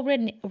are all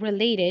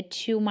related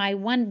to my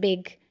one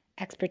big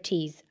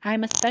expertise.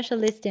 I'm a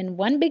specialist in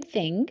one big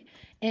thing,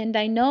 and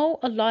I know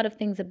a lot of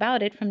things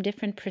about it from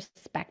different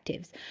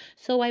perspectives.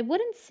 So I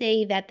wouldn't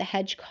say that the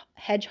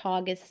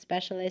hedgehog is a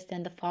specialist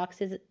and the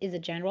fox is a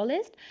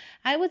generalist.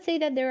 I would say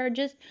that there are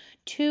just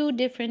two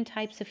different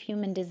types of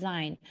human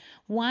design.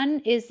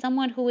 One is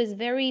someone who is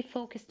very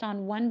focused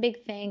on one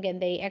big thing,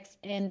 and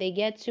they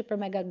get super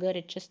mega good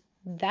at just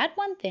that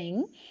one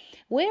thing.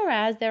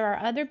 Whereas there are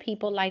other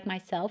people like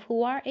myself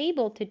who are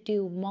able to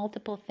do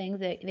multiple things.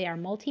 They are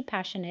multi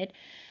passionate.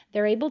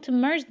 They're able to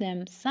merge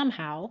them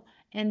somehow,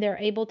 and they're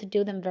able to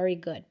do them very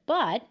good.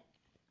 But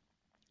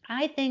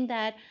I think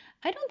that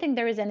I don't think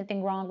there is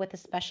anything wrong with a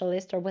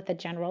specialist or with a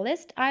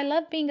generalist. I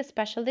love being a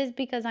specialist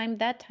because I'm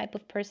that type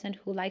of person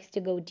who likes to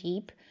go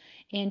deep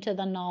into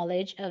the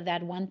knowledge of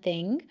that one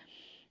thing.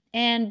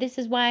 And this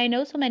is why I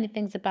know so many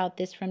things about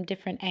this from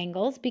different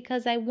angles,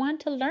 because I want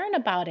to learn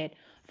about it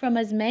from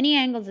as many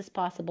angles as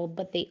possible,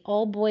 but they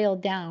all boil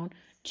down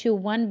to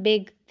one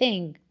big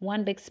thing,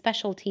 one big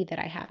specialty that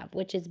I have,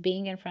 which is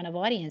being in front of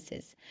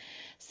audiences.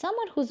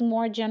 Someone who's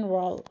more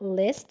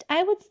generalist,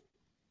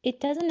 it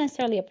doesn't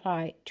necessarily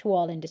apply to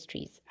all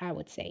industries, I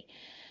would say.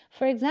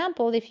 For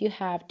example, if you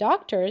have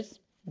doctors,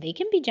 they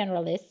can be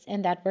generalists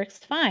and that works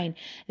fine.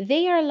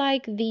 They are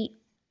like the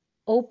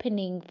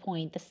opening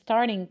point, the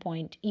starting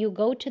point. You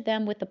go to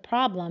them with a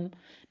problem.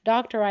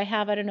 Doctor, I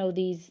have, I don't know,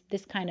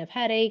 this kind of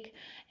headache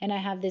and I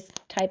have this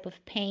type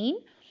of pain.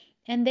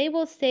 And they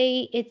will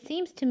say, it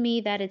seems to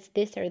me that it's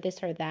this or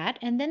this or that.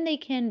 And then they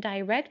can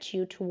direct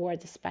you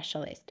towards a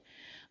specialist.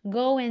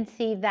 Go and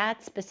see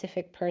that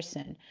specific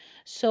person.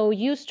 So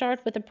you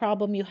start with a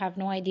problem, you have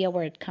no idea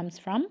where it comes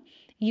from.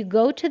 You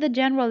go to the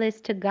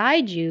generalist to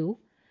guide you,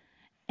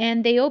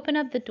 and they open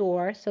up the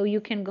door so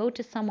you can go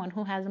to someone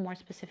who has a more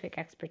specific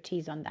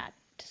expertise on that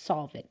to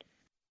solve it.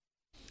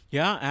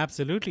 Yeah,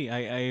 absolutely. I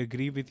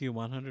agree with you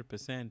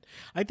 100%.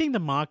 I think the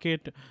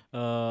market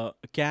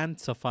can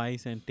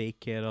suffice and take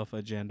care of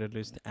a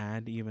generalist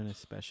and even a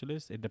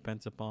specialist. It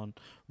depends upon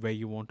where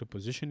you want to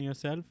position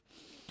yourself.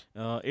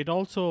 It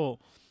also,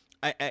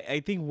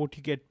 I think what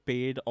you get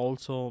paid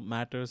also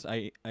matters.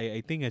 I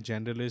think a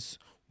generalist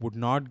would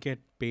not get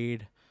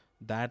paid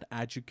that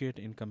educate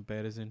in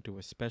comparison to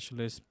a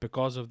specialist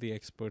because of the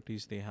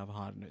expertise they have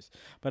harnessed.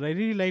 But I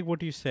really like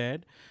what you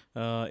said.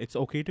 It's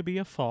okay to be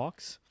a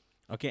fox,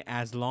 okay,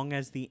 as long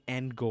as the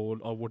end goal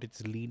or what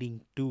it's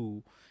leading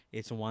to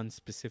is one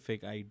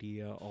specific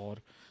idea or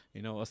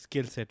a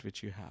skill set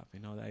which you have.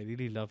 I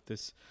really love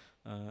this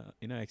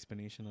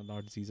explanation a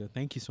lot, Ziza.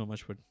 Thank you so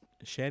much for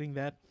sharing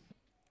that.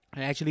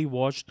 I actually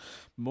watched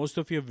most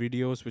of your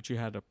videos which you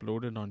had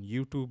uploaded on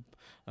YouTube,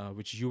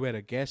 which you were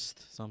a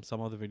guest. Some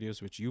of the videos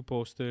which you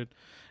posted,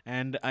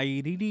 and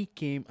I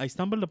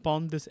stumbled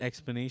upon this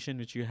explanation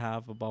which you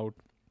have about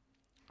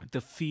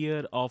the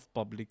fear of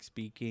public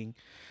speaking.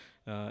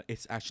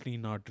 It's actually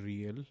not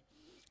real.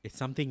 It's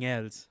something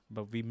else,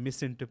 but we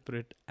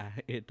misinterpret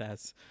it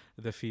as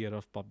the fear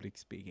of public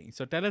speaking.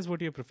 So tell us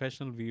what your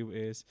professional view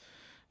is.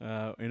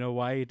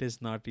 Why it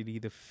is not really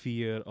the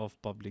fear of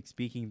public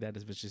speaking that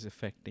is which is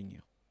affecting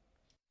you.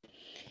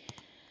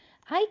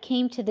 I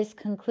came to this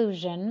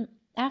conclusion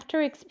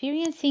after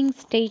experiencing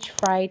stage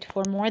fright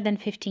for more than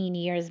 15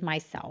 years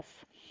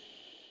myself.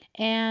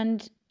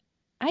 And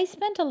I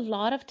spent a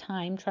lot of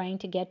time trying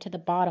to get to the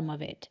bottom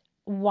of it.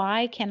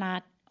 Why can't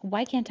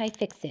I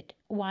fix it?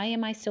 Why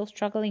am I still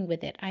struggling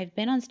with it? I've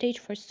been on stage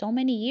for so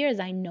many years.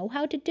 I know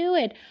how to do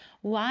it.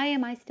 Why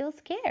am I still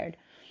scared?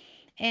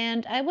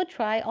 And I would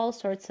try all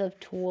sorts of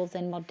tools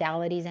and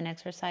modalities and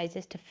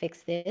exercises to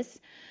fix this,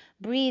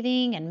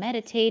 breathing and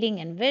meditating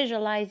and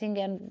visualizing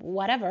and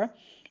whatever.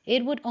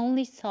 It would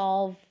only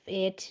solve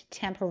it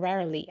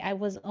temporarily. I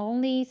was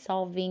only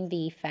solving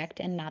the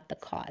effect and not the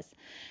cause.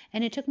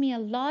 And it took me a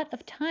lot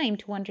of time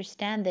to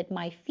understand that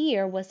my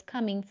fear was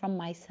coming from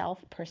my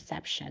self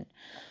perception,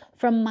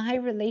 from my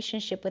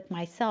relationship with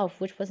myself,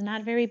 which was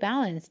not very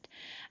balanced.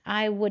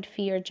 I would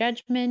fear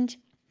judgment.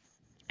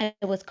 I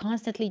was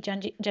constantly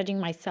judging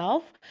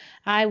myself.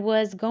 I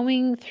was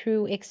going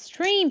through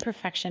extreme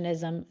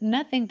perfectionism.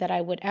 Nothing that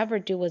I would ever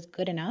do was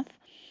good enough.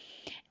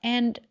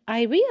 And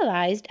I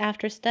realized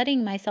after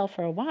studying myself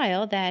for a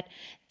while that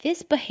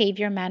this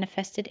behavior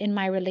manifested in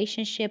my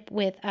relationship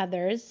with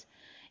others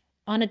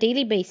on a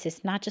daily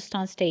basis, not just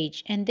on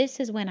stage. And this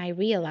is when I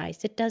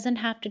realized it doesn't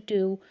have to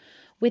do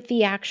with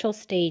the actual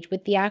stage,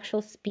 with the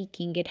actual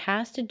speaking. It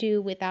has to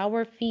do with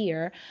our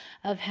fear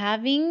of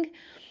having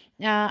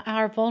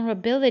our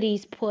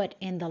vulnerabilities put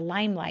in the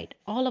limelight.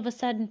 All of a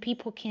sudden,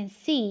 people can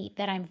see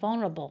that I'm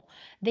vulnerable.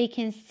 They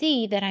can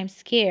see that I'm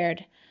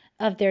scared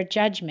of their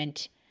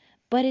judgment.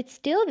 But it's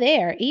still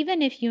there.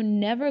 Even if you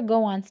never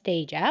go on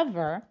stage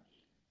ever,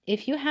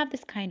 If you have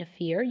this kind of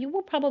fear, you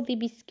will probably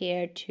be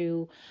scared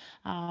to,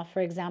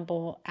 for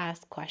example,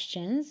 ask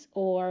questions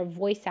or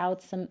voice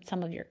out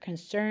some of your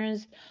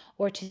concerns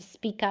or to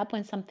speak up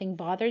when something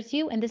bothers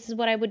you. And this is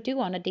what I would do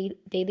on a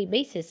daily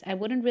basis. I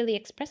wouldn't really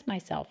express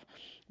myself.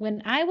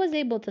 When I was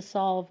able to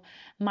solve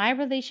my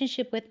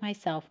relationship with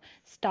myself,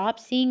 stop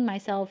seeing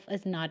myself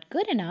as not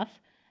good enough,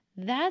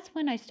 that's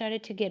when I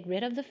started to get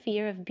rid of the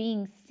fear of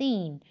being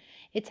seen.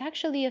 It's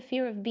actually a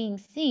fear of being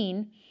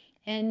seen,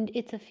 and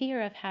it's a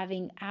fear of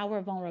having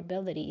our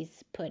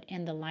vulnerabilities put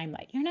in the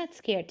limelight. You're not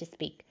scared to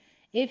speak.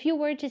 If you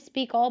were to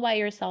speak all by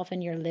yourself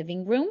in your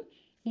living room,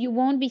 you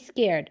won't be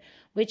scared,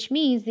 which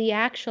means the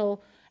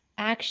actual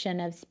action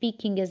of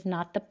speaking is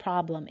not the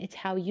problem. It's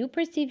how you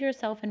perceive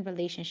yourself in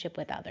relationship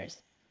with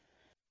others.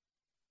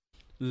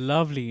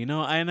 Lovely,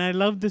 and I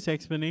love this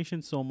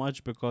explanation so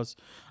much because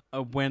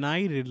when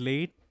I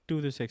relate to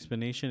this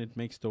explanation, it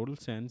makes total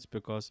sense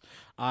because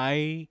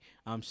I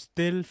am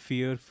still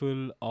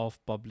fearful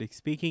of public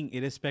speaking,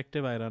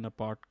 irrespective. I run a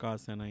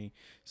podcast and I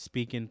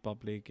speak in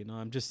public.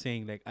 I'm just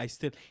saying, like, I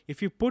still,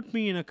 if you put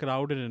me in a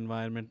crowded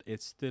environment,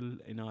 it's still,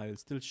 I'll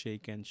still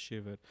shake and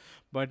shiver.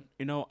 But,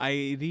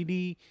 I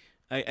really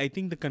I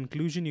think the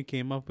conclusion you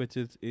came up with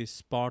is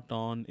spot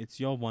on. It's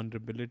your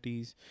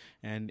vulnerabilities,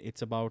 and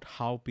it's about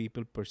how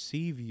people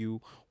perceive you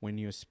when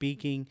you're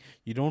speaking.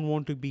 You don't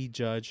want to be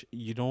judged,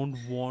 you don't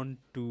want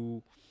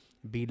to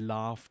be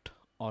laughed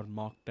or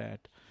mocked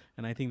at.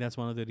 And I think that's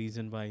one of the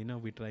reasons why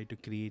we try to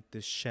create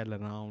this shell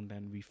around,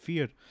 and we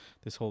fear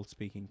this whole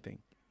speaking thing.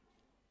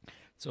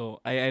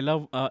 So I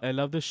love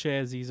the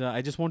share, Ziza.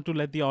 I just want to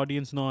let the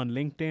audience know on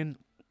LinkedIn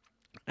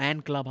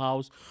and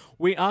Clubhouse,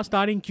 we are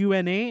starting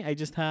Q&A. I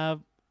just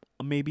have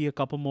maybe a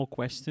couple more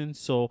questions.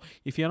 So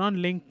if you're on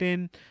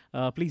LinkedIn,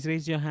 please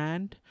raise your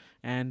hand,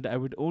 and I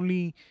would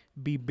only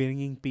be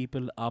bringing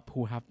people up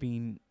who have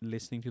been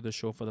listening to the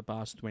show for the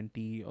past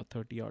 20 or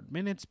 30 odd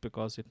minutes,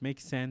 because it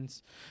makes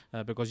sense,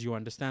 because you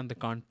understand the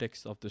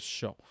context of the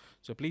show.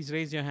 So please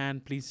raise your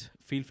hand. Please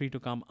feel free to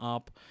come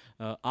up,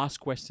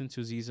 ask questions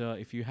to Ziza.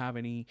 If you have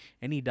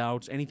any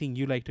doubts, anything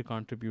you like to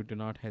contribute, do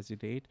not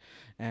hesitate.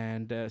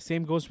 And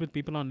same goes with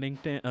people on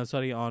LinkedIn.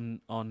 Sorry,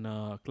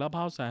 on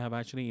Clubhouse. I have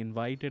actually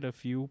invited a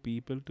few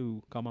people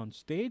to come on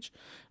stage.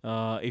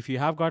 If you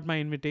have got my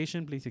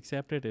invitation, please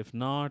accept it. If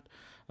not,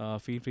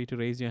 feel free to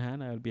raise your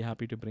hand. I'll be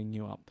happy to bring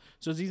you up.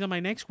 So, Ziza, my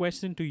next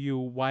question to you,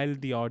 while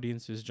the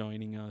audience is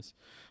joining us,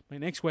 my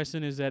next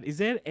question is that: is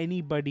there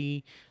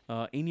anybody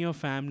in your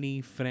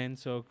family, friend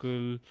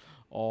circle,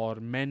 or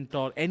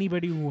mentor,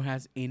 anybody who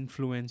has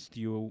influenced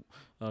you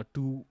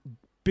to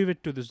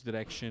pivot to this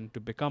direction, to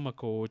become a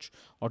coach,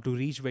 or to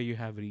reach where you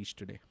have reached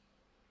today?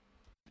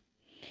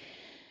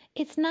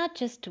 It's not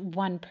just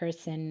one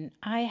person.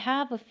 I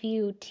have a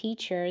few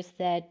teachers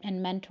that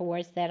and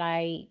mentors that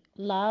I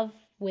love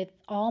with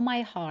all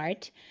my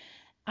heart.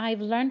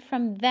 I've learned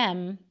from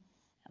them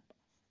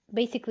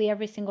basically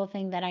every single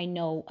thing that I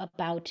know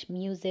about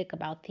music,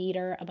 about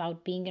theater,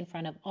 about being in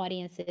front of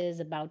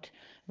audiences, about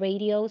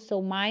radio.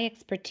 So my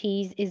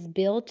expertise is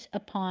built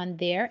upon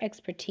their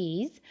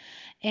expertise.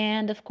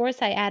 And of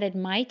course, I added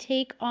my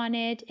take on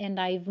it, and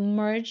I've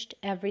merged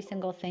every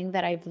single thing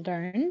that I've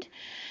learned.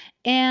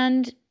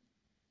 And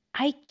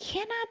I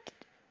cannot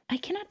I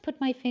cannot put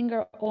my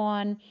finger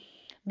on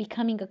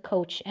becoming a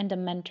coach and a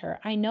mentor.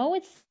 I know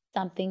it's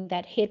something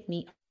that hit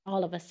me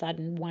all of a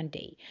sudden one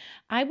day.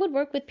 I would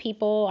work with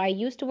people. I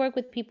used to work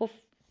with people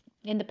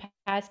in the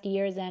past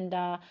years, and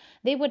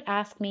they would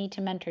ask me to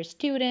mentor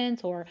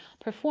students or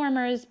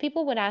performers.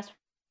 People would ask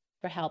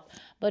for help.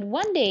 But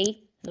one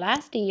day,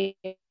 last year,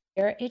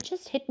 it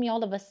just hit me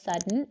all of a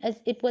sudden, as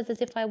it was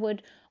as if I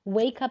would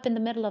wake up in the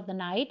middle of the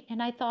night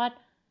and I thought,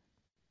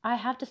 I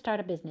have to start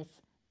a business.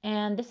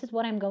 And this is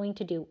what I'm going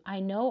to do. I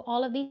know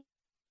all of these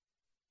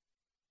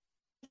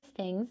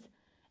things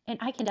and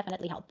I can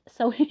definitely help.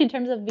 So, in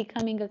terms of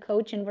becoming a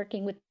coach and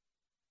working with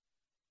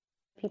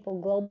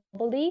people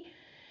globally,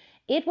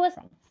 it was.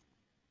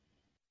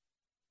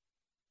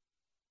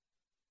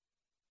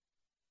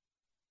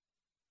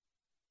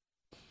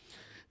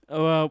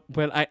 Well,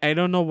 I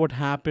don't know what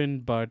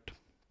happened, but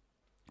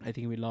I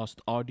think we lost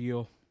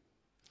audio.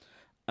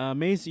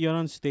 Mace, you're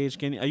on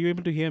stage. Are you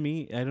able to hear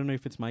me? I don't know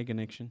if it's my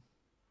connection.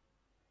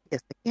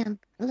 Yes, I can.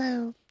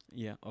 Hello.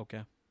 Yeah,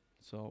 okay.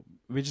 So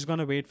we're just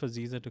gonna wait for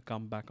Ziza to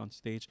come back on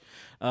stage.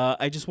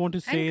 I just want to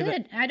I'm say that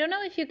good. I don't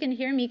know if you can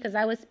hear me because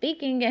I was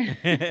speaking and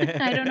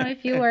I don't know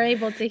if you were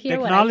able to hear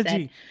what I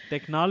said.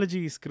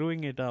 technology is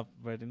screwing it up,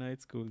 but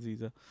it's cool,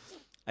 Ziza.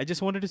 I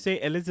just wanted to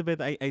say, Elizabeth,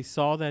 I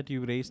saw that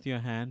you raised your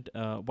hand.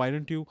 Why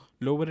don't you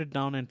lower it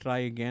down and try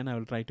again? I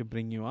will try to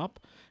bring you up.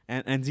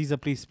 And Ziza,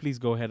 please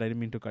go ahead. I didn't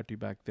mean to cut you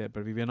back there,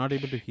 but we were not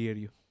able to hear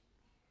you.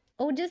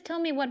 Oh, just tell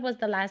me what was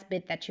the last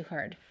bit that you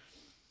heard.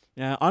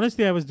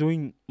 Honestly, I was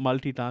doing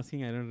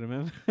multitasking. I don't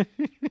remember.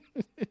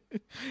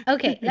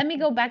 Okay, let me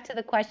go back to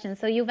the question.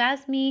 So you've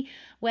asked me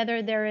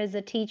whether there is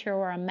a teacher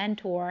or a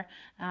mentor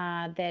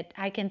that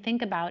I can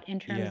think about in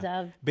terms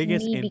Yeah. of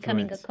Biggest me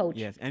becoming a influence. coach.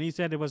 Yes. And you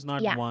said it was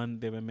not Yeah. one,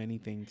 there were many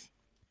things.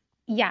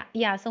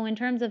 Yeah. So in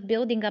terms of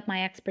building up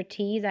my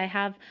expertise, I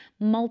have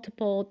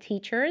multiple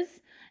teachers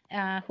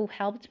who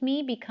helped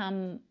me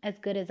become as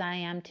good as I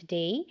am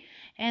today.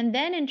 And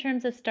then in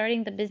terms of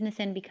starting the business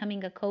and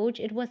becoming a coach,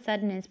 it was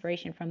sudden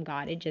inspiration from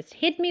God. It just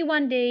hit me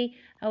one day.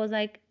 I was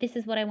like, this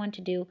is what I want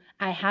to do.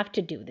 I have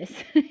to do this.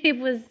 It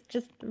was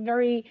just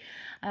very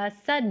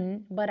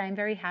sudden, but I'm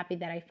very happy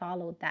that I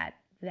followed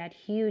that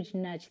huge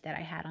nudge that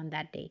I had on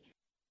that day.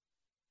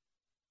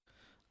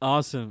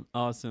 Awesome,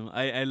 awesome.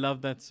 I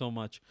love that so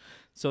much.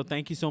 So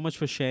thank you so much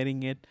for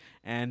sharing it.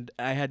 And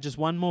I had just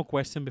one more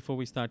question before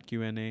we start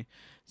Q&A.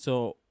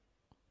 So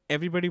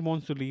everybody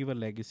wants to leave a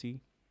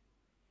legacy.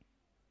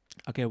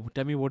 Okay,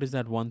 tell me, what is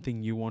that one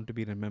thing you want to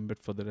be remembered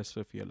for the rest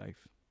of your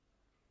life?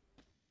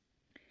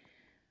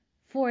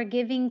 For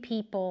giving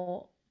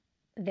people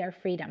their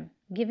freedom,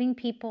 giving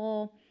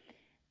people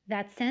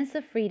that sense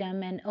of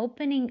freedom and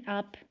opening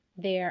up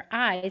their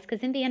eyes.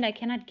 Because in the end, I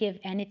cannot give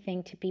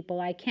anything to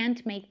people, I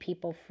can't make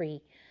people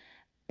free.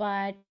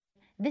 But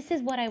this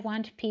is what I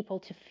want people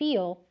to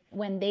feel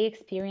when they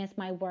experience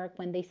my work,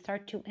 when they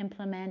start to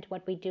implement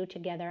what we do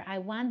together. I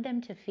want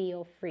them to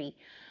feel free.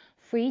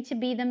 Free to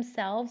be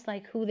themselves,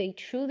 like who they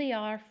truly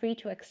are, free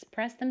to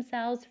express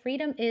themselves.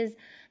 Freedom is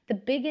the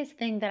biggest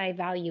thing that I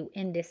value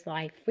in this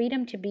life,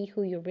 freedom to be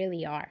who you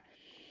really are.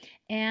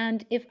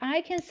 And if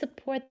I can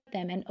support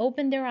them and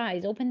open their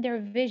eyes, open their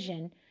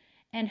vision,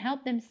 and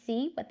help them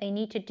see what they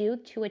need to do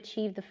to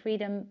achieve the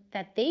freedom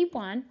that they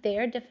want,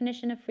 their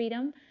definition of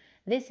freedom,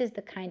 this is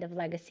the kind of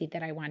legacy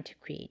that I want to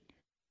create.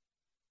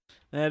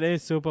 That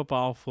is super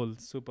powerful,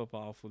 super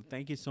powerful.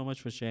 Thank you so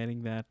much for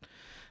sharing that.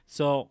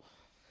 So,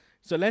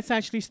 so let's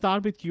actually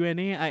start with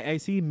Q&A. I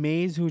see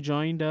Maze who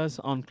joined us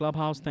on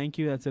Clubhouse. Thank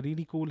you. That's a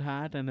really cool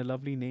hat and a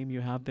lovely name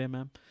you have there,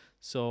 ma'am.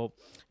 So,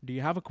 do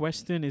you have a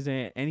question? Is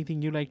there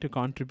anything you'd like to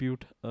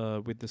contribute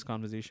with this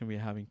conversation we're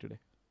having today?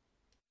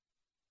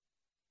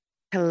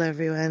 Hello,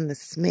 everyone.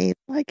 This is May,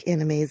 like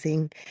and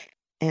amazing,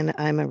 and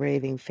I'm a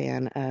raving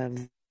fan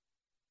of.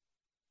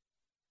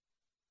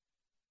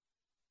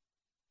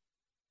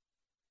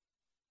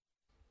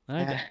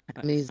 Right.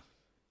 Music.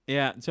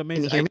 Yeah. So, Can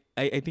Maze, you hear me?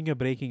 I think you're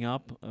breaking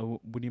up.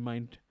 Would you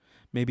mind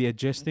maybe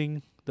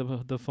adjusting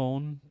the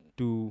phone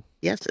to?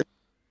 Yes.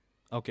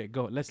 Okay,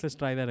 go. Let's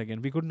try that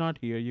again. We could not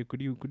hear you.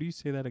 Could you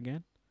say that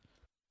again?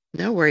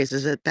 No worries.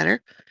 Is it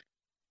better?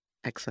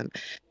 Excellent.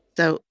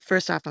 So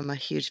first off, I'm a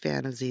huge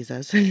fan of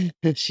Ziza's.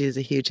 She's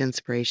a huge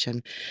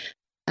inspiration.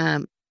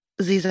 Um,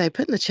 Ziza, I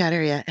put in the chat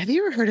area. Have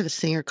you ever heard of a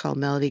singer called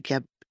Melody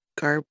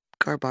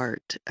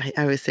Garbart? I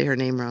always say her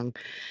name wrong.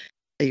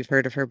 You've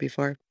heard of her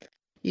before?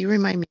 You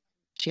remind me.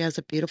 She has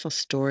a beautiful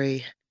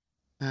story.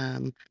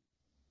 Um,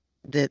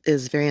 that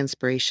is very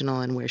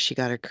inspirational and where she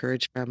got her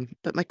courage from.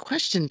 But my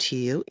question to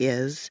you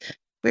is,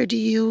 where do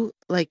you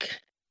like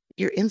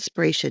your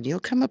inspiration? You'll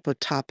come up with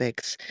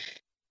topics.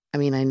 I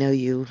mean, I know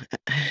you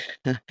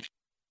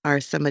are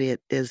somebody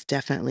that is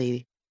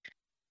definitely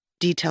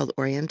detailed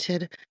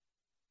oriented,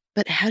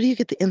 but how do you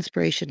get the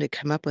inspiration to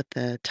come up with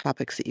the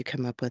topics that you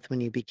come up with when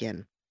you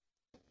begin?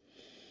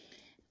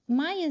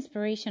 My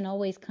inspiration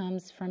always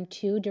comes from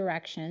two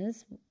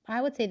directions.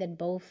 I would say that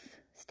both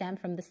stem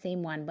from the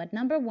same one. But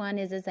number one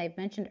is, as I've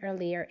mentioned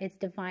earlier, it's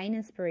divine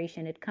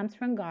inspiration. It comes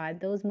from God.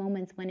 Those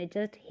moments when it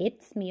just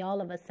hits me all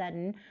of a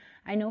sudden,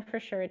 I know for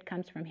sure it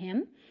comes from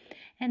Him.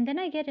 And then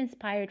I get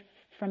inspired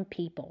from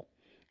people.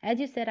 As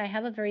you said, I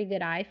have a very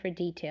good eye for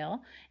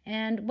detail.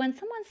 And when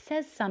someone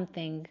says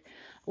something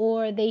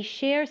or they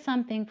share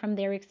something from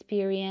their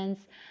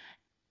experience,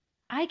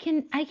 I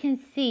can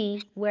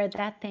see where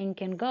that thing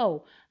can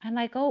go. I'm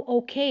like, oh,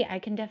 okay, I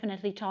can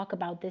definitely talk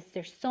about this.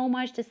 There's so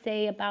much to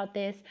say about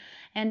this.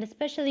 And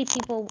especially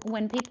people,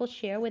 when people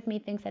share with me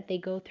things that they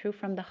go through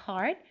from the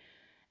heart,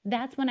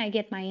 that's when I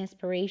get my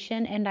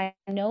inspiration, and I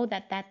know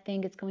that that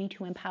thing is going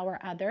to empower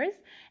others,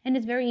 and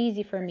it's very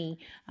easy for me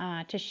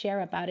to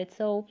share about it.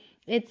 So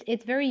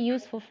it's very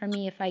useful for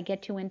me if I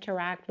get to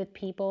interact with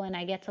people and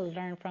I get to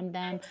learn from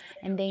them,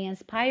 and they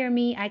inspire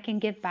me. I can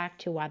give back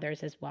to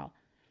others as well.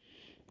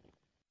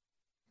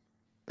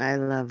 I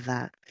love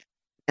that.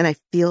 And I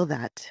feel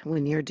that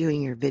when you're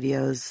doing your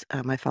videos,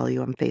 I follow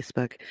you on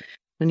Facebook.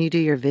 When you do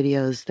your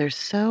videos,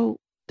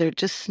 they're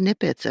just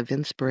snippets of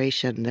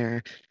inspiration.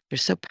 They're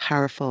so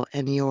powerful,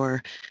 and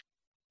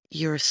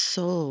your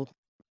soul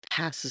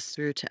passes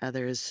through to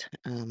others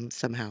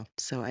somehow.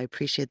 So I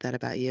appreciate that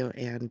about you,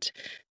 and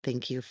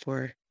thank you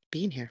for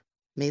being here.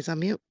 Maze on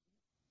mute.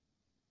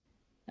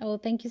 Oh,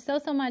 thank you so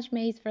much,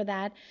 Maze, for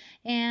that.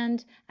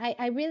 And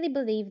I really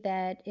believe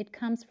that it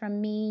comes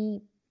from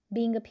me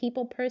being a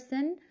people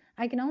person.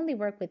 I can only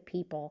work with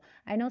people.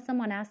 I know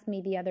someone asked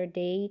me the other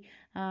day,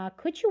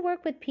 could you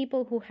work with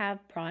people who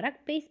have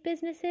product based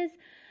businesses?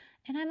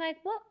 And I'm like,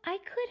 well, I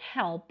could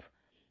help,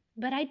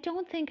 but I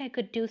don't think I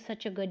could do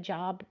such a good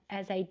job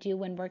as I do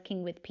when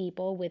working with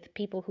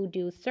people who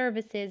do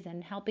services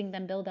and helping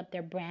them build up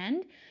their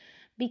brand,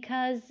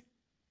 because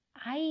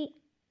I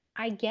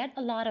I get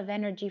a lot of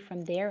energy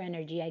from their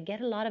energy. I get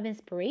a lot of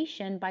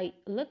inspiration by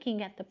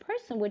looking at the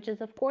person, which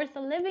is, of course,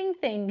 a living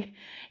thing.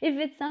 If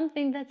it's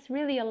something that's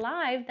really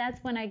alive,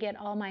 that's when I get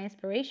all my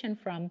inspiration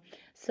from.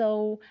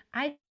 So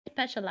I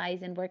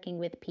specialize in working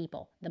with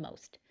people the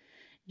most.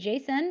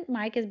 Jason,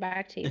 Mike is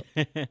back to you.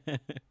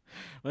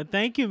 Well,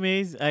 thank you,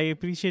 Maze. I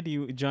appreciate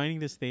you joining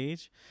the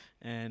stage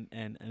and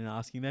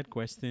asking that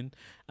question.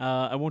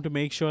 I want to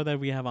make sure that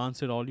we have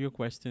answered all your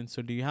questions.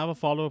 So, do you have a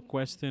follow up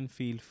question?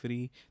 Feel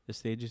free. The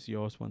stage is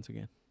yours once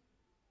again.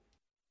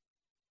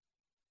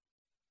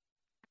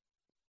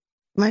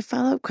 My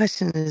follow-up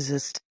question is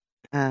just,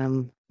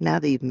 now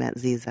that you've met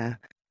Ziza,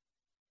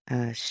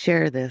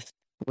 share this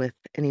with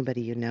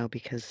anybody you know,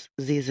 because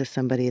Ziza's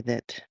somebody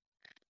that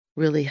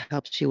really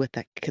helps you with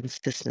that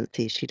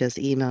consistency. She does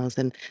emails,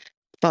 and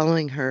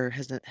following her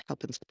has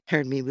helped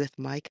inspire me with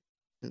my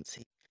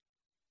consistency.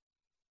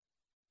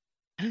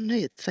 I don't know,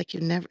 it's like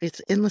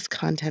it's endless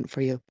content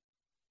for you.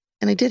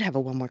 And I did have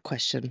one more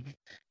question.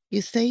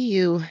 You say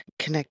you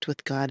connect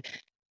with God.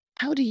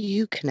 How do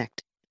you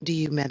connect? Do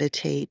you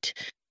meditate?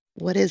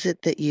 What is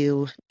it that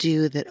you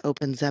do that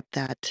opens up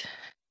that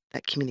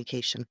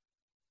communication?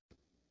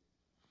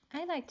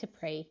 I like to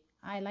pray.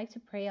 I like to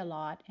pray a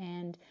lot.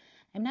 And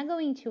I'm not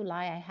going to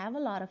lie, I have a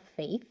lot of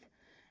faith.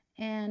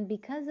 And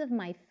because of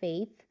my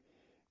faith,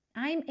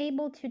 I'm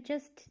able to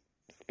just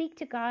speak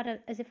to God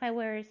as if I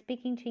were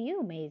speaking to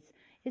you, Maze.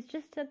 It's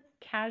just a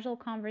casual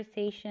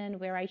conversation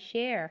where I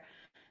share.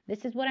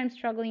 This is what I'm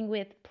struggling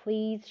with.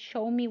 Please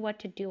show me what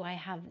to do. I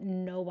have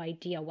no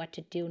idea what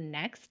to do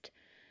next.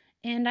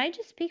 And I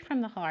just speak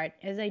from the heart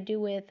as I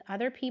do with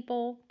other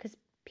people because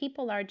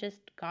people are just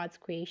God's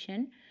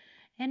creation.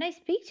 And I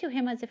speak to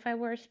Him as if I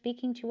were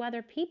speaking to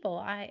other people.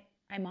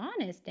 I'm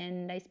honest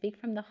and I speak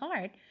from the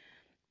heart.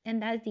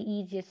 And that's the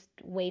easiest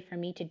way for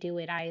me to do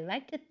it. I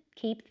like to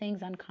keep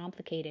things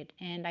uncomplicated.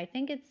 And I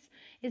think it's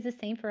the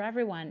same for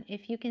everyone.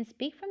 If you can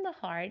speak from the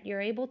heart,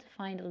 you're able to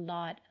find a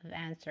lot of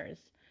answers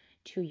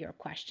to your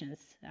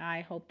questions.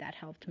 I hope that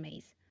helped,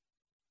 Maze.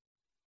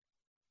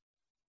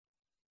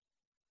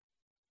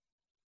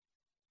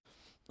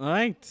 All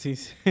right,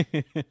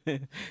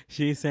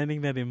 she's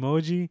sending that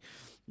emoji.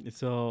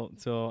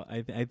 So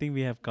I think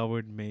we have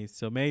covered Maze.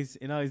 So Maze,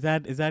 is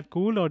that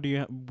cool, or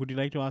would you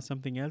like to ask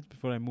something else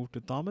before I move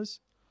to Thomas?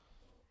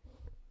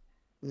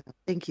 No,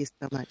 thank you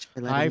so much for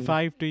High letting me.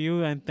 five to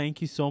you, and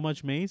thank you so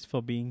much, Mace,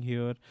 for being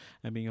here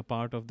and being a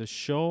part of the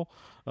show.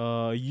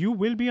 You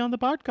will be on the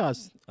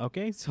podcast,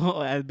 okay?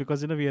 So,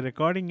 because we are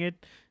recording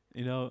it,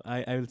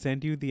 I will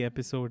send you the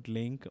episode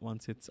link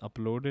once it's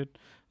uploaded.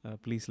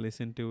 Please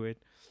listen to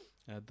it,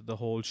 the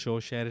whole show.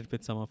 Share it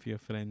with some of your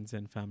friends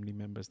and family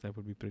members. That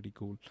would be pretty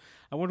cool.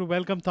 I want to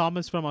welcome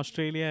Thomas from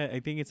Australia. I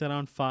think it's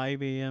around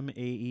 5 a.m.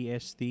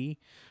 AEST.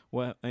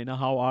 Well,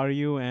 how are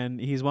you? And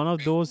he's one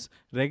of those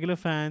regular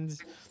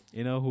fans,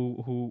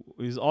 who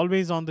is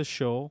always on the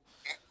show.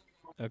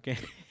 Okay,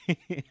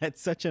 at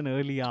such an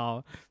early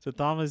hour. So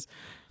Thomas,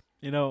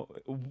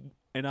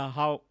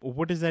 how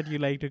what is that you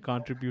like to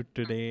contribute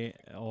today,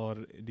 or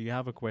do you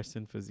have a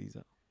question for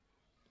Ziza?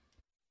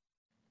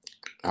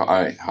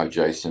 Hi,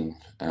 Jason.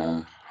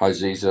 Hi,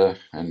 Ziza,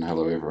 and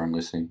hello, everyone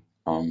listening.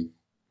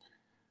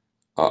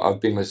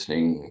 I've been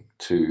listening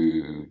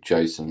to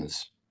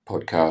Jason's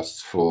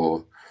podcasts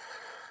for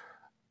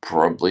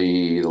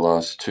probably the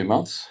last 2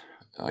 months,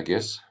 I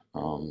guess.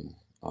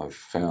 I've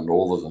found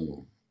all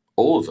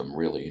of them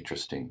really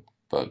interesting,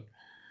 but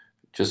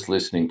just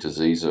listening to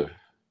Ziza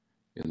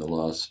in the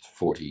last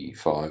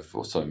 45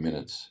 or so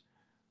minutes,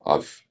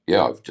 I've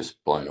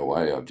just blown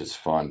away. I've just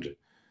find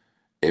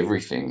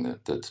everything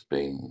that's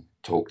been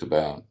talked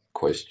about,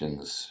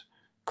 questions,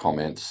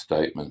 comments,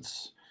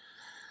 statements,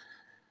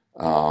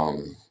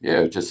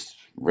 just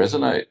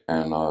resonate.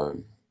 And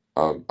I'm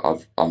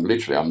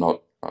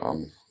not,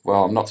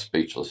 I'm not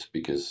speechless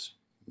because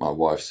my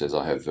wife says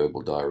I have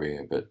verbal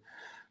diarrhea, but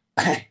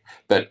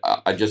but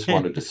I just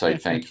wanted to say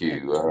thank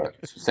you,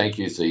 thank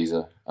you,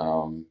 Caesar.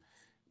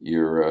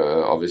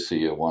 You're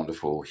obviously a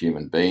wonderful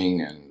human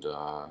being, and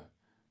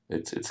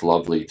it's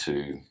lovely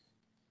to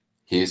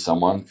hear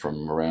someone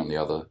from around the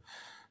other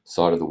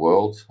side of the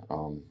world.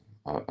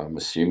 I'm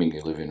assuming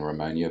you live in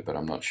Romania, but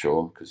I'm not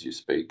sure because you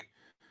speak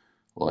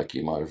like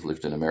you might have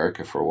lived in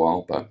America for a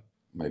while, but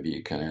maybe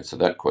you can answer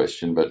that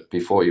question. But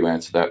before you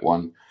answer that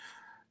one,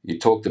 you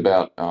talked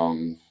about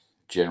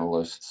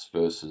generalists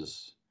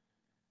versus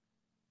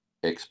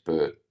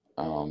expert,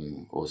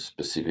 or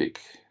specific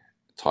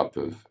type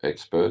of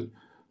expert.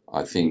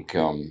 I think,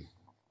 and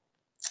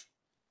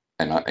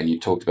you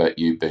talked about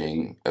you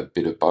being a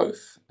bit of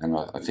both, and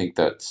I think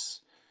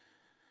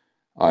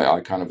I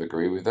kind of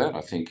agree with that.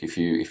 I think if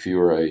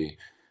you're a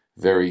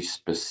very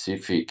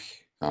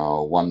specific,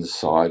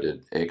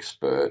 one-sided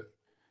expert,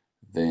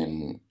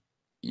 then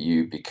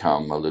you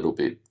become a little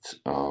bit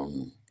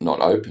not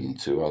open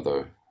to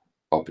other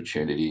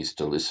opportunities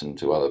to listen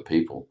to other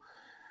people.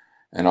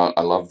 And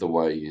I love the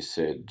way you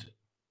said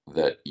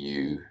that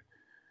you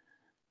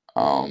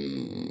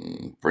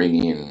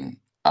bring in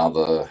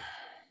other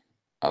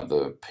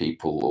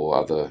people or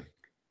other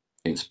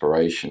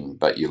inspiration,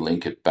 but you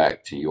link it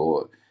back to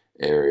your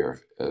area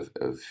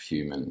of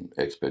human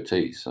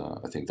expertise.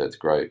 I think that's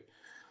great.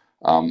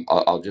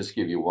 I'll just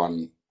give you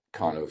one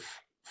kind of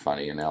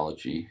funny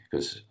analogy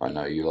because I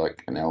know you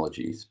like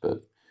analogies.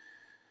 But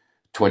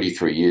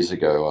 23 years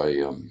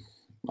ago,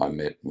 I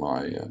met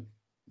my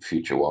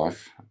future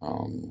wife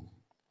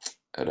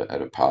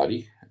at a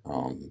party.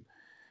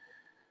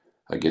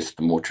 I guess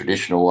the more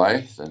traditional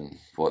way than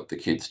what the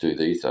kids do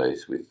these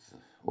days with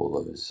all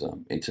those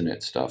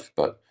internet stuff.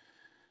 But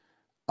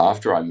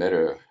after I met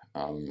her,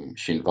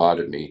 she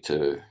invited me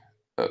to.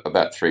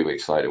 About 3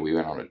 weeks later, we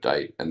went on a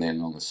date, and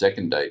then on the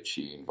second date,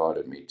 she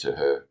invited me to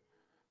her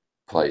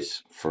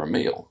place for a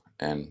meal,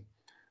 and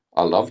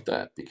I loved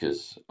that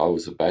because I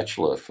was a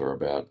bachelor for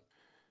about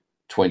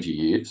 20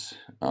 years,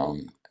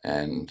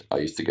 and I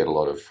used to get a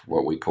lot of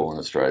what we call in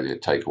Australia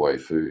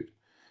takeaway food,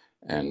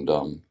 and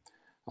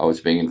I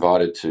was being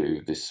invited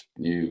to this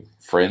new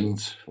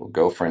friend's or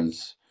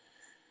girlfriend's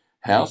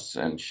house,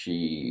 and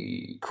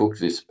she cooked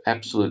this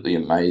absolutely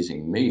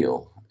amazing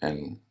meal,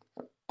 and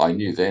I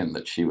knew then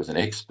that she was an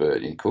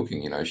expert in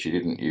cooking. She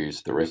didn't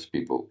use the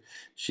recipe book.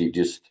 She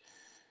just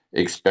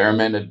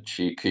experimented.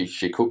 She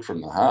cooked from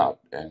the heart,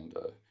 and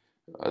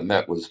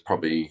that was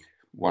probably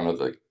one of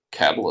the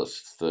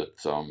catalysts that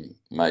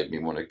made me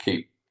want to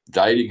keep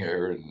dating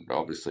her, and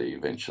obviously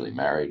eventually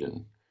married,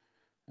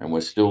 and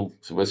we're still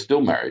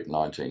married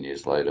 19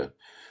 years later.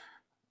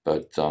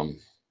 But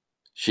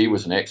she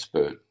was an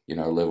expert,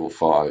 level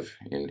 5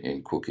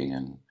 in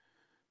cooking,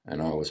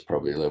 and I was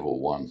probably level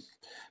 1.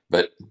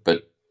 But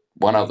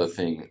one other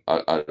thing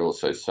I'd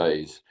also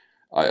say is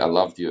I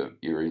loved your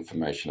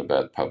information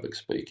about public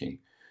speaking.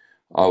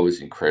 I was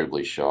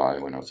incredibly shy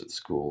when I was at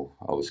school.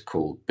 I was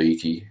called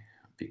Beatty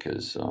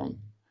because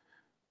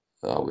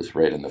I was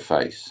red in the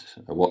face.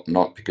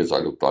 Not because I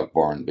looked like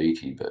Warren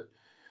Beatty, but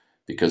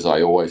because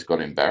I always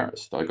got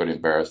embarrassed. I got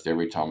embarrassed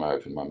every time I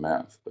opened my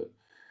mouth. But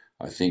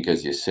I think,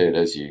 as you said,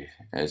 as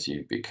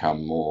you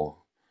become more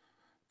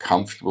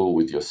comfortable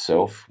with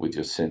yourself, with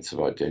your sense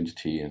of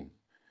identity,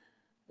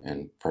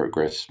 and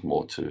progress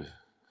more to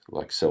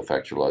like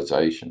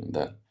self-actualization,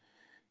 that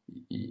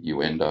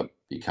you end up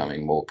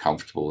becoming more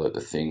comfortable at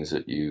the things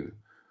that you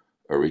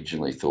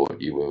originally thought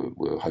you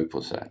were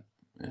hopeless at.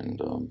 And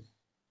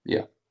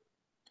yeah,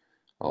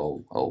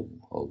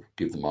 I'll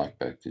give the mic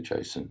back to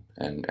Jason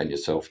and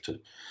yourself to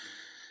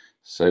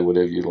say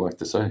whatever you'd like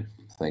to say.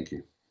 Thank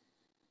you.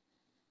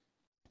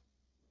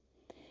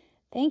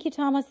 Thank you,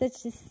 Thomas.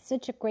 That's just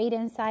such a great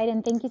insight.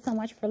 And thank you so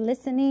much for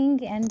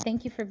listening. And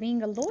thank you for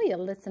being a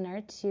loyal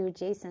listener to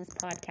Jason's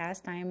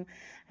podcast.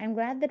 I'm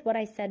glad that what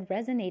I said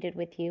resonated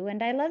with you.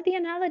 And I love the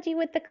analogy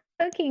with the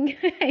cooking.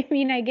 I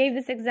mean, I gave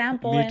this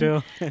example, Me and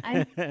too.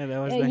 I'm That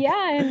was nice.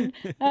 yeah, and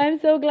I'm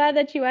so glad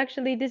that you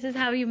actually this is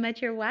how you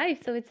met your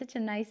wife. So it's such a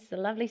nice,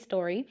 lovely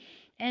story.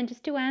 And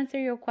just to answer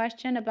your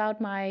question about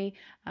my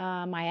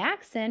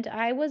accent,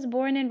 I was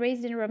born and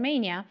raised in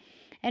Romania.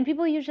 And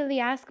people usually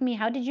ask me,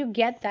 how did you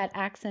get that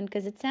accent?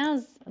 Because it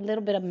sounds a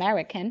little bit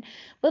American.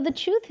 Well, the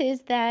truth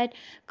is that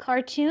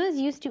cartoons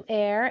used to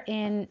air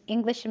in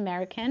English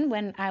American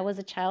when I was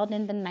a child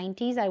in the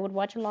 90s. I would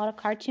watch a lot of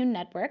Cartoon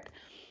Network.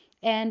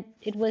 And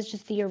it was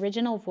just the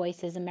original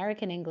voices,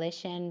 American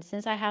English. And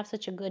since I have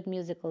such a good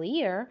musical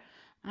ear,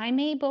 I'm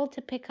able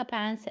to pick up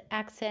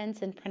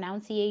accents and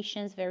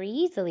pronunciations very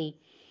easily.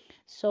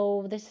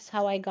 So this is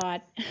how I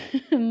got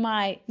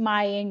my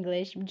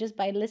English, just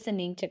by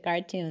listening to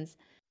cartoons.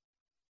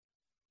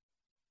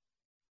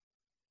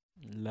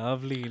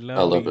 Lovely, I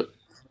love lovely. it.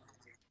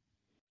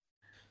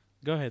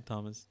 Go ahead,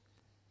 Thomas.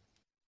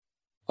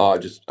 Oh,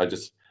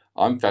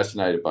 I'm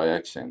fascinated by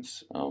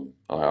accents. I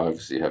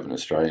obviously have an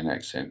Australian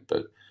accent,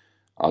 but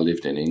I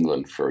lived in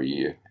England for a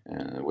year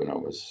when I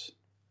was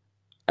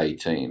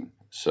 18.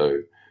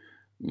 So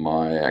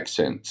my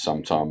accent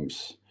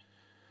sometimes,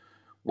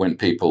 when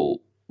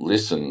people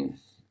listen,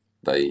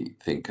 they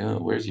think, oh,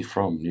 where's he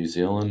from? New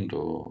Zealand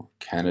or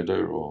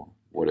Canada or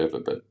whatever.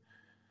 But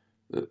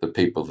the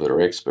people that are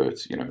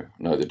experts,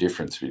 know the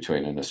difference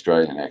between an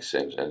Australian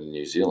accent and a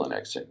New Zealand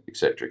accent,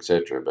 etc.,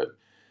 etc. But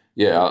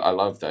yeah, I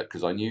love that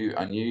because I knew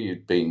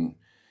you'd been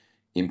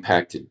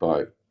impacted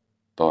by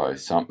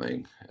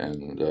something,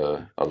 and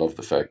I love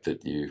the fact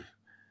that you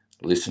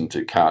listened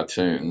to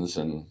cartoons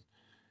and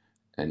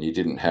you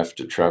didn't have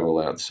to travel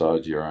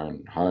outside your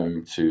own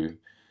home to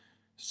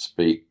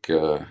speak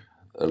a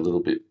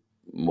little bit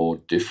more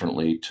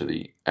differently to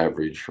the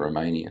average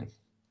Romanian.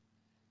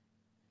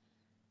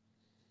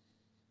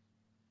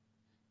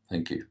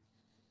 Thank you.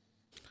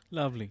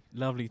 Lovely,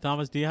 lovely.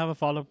 Thomas, do you have a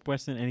follow up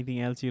question? Anything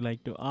else you'd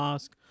like to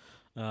ask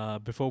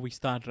before we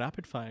start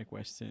rapid fire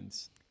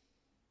questions?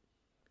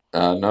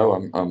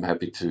 No, I'm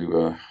happy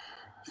to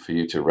for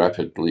you to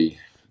rapidly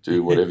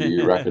do whatever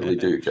you rapidly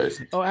do,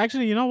 Jason. Oh,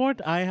 actually, you know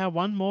what? I have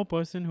one more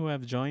person who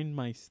have joined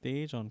my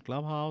stage on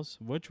Clubhouse,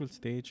 virtual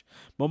stage.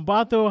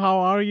 Bombato, how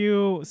are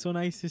you? So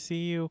nice to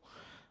see you.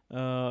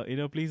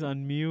 Please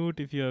unmute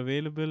if you're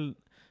available.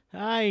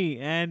 Hi,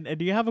 and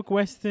do you have a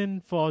question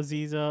for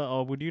Ziza,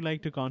 or would you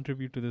like to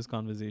contribute to this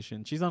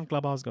conversation? She's on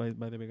Clubhouse, guys,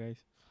 by the way,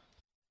 guys.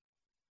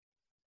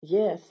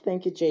 Yes,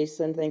 thank you,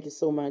 Jason. Thank you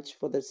so much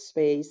for the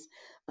space.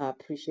 I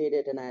appreciate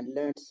it, and I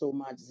learned so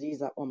much.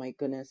 Ziza, oh my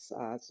goodness,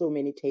 so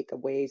many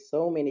takeaways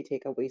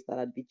that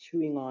I'd be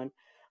chewing on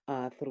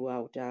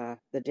throughout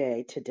the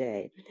day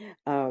today.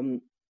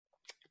 Um,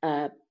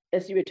 uh,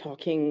 as you were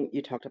talking,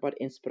 you talked about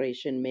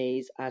inspiration.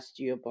 Maze asked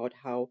you about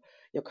how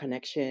do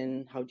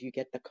you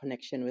get the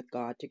connection with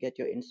God to get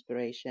your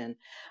inspiration?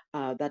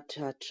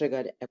 That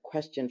triggered a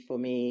question for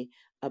me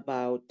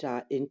about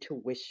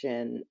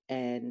intuition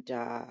and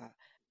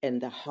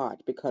the heart,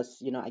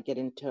 because I get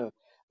into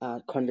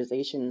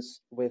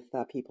conversations with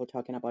people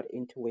talking about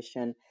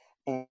intuition,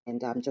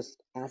 and I'm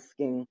just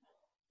asking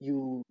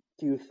you,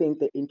 do you think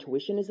the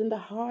intuition is in the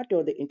heart,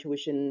 or the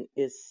intuition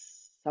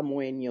is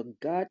somewhere in your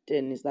gut,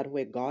 and is that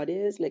where God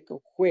is? Like,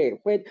 where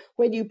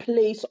do you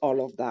place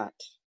all of that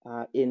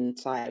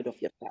inside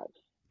of yourself?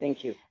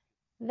 Thank you.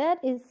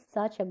 That is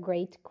such a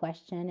great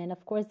question. And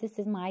of course, this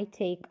is my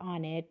take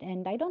on it.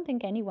 And I don't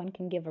think anyone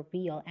can give a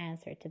real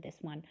answer to this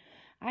one.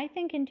 I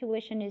think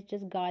intuition is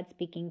just God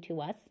speaking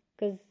to us,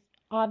 because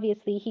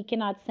obviously He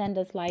cannot send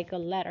us like a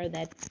letter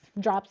that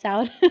drops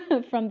out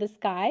from the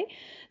sky.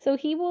 So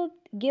He will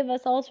give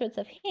us all sorts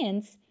of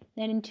hints,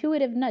 and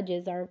intuitive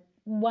nudges are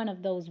one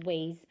of those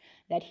ways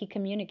that He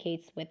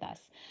communicates with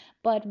us.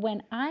 But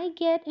when I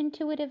get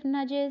intuitive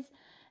nudges,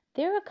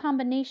 they're a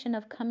combination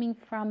of coming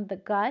from the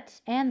gut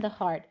and the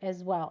heart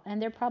as well,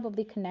 and they're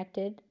probably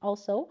connected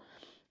also.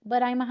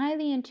 But I'm a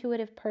highly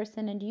intuitive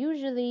person, and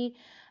usually,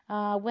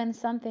 when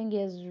something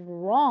is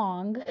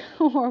wrong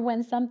or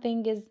when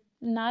something is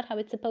not how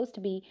it's supposed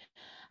to be,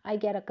 I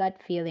get a gut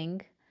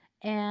feeling.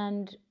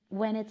 And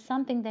when it's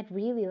something that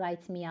really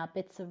lights me up,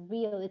 it's a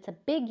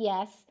big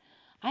yes.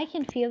 I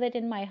can feel it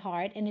in my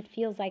heart and it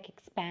feels like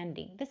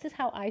expanding. This is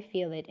how I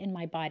feel it in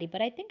my body.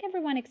 But I think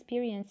everyone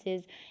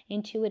experiences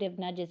intuitive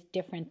nudges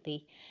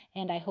differently.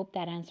 And I hope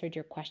that answered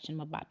your question,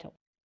 Mabato.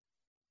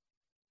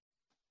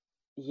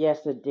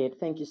 Yes, it did.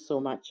 Thank you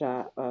so much,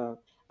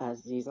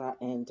 Ziza.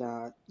 And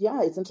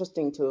yeah, it's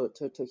interesting to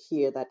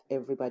hear that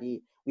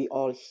we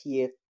all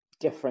hear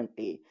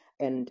differently.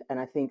 And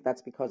I think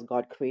that's because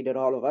God created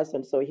all of us,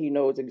 and so He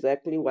knows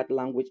exactly what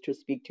language to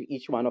speak to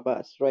each one of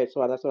us, right?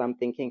 So that's what I'm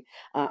thinking.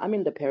 I'm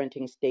in the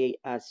parenting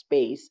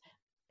space,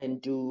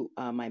 and do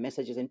my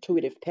messages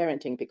intuitive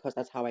parenting, because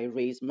that's how I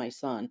raised my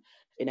son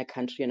in a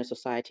country and a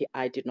society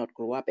I did not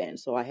grow up in.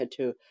 So I had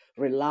to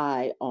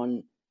rely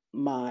on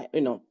my,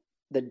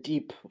 the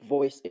deep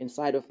voice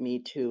inside of me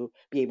to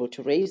be able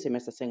to raise him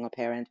as a single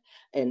parent.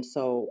 And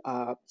so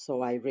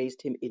I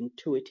raised him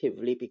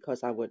intuitively,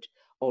 because I would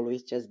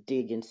always just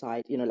dig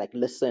inside, like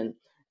listen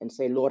and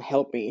say, Lord,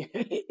 help me.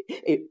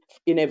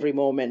 In every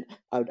moment,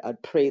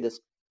 I'd pray this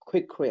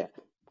quick prayer.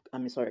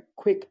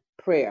 Quick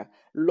prayer.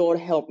 Lord,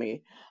 help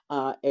me.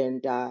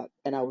 And I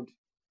would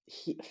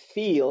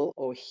feel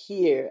or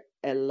hear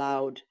a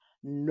loud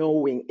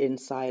knowing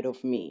inside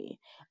of me,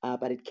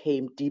 but it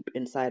came deep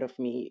inside of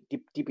me,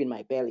 deep in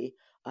my belly,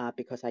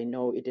 because I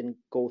know it didn't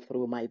go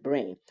through my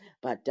brain.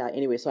 But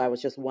anyway, so I was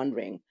just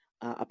wondering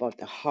about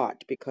the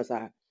heart, because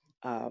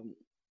um,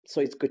 so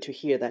it's good to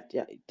hear that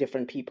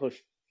different people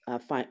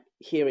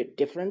hear it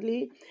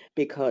differently,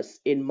 because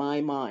in my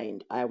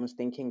mind I was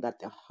thinking that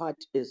the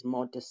heart is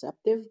more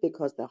deceptive,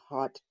 because the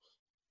heart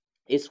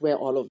is where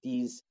all of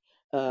these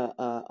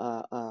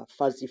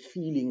fuzzy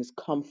feelings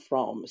come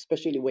from,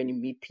 especially when you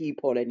meet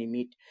people and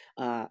you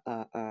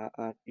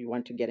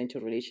want to get into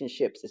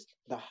relationships. It's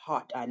the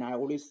heart. And I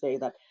always say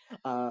that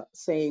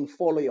saying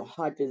follow your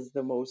heart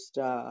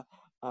uh,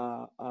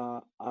 uh,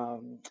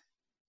 um,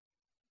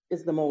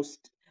 is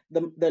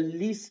the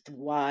least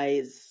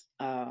wise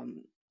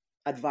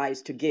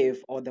advice to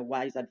give, or the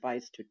wise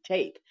advice to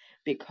take,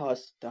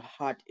 because the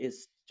heart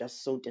is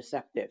just so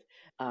deceptive.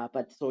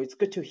 But so it's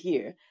good to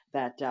hear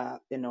that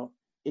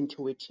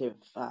intuitive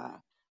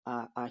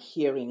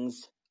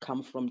hearings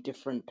come from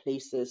different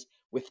places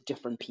with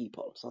different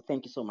people. So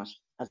thank you so much,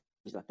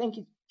 Aziza. Thank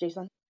you,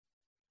 Jason.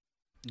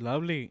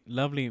 Lovely,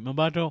 lovely.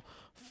 Mabato,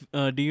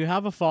 do you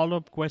have a follow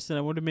up question?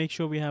 I want to make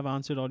sure we have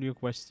answered all your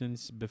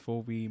questions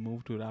before we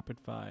move to rapid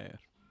fire.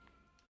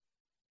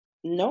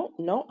 No,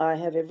 no, I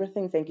have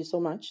everything. Thank you so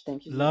much.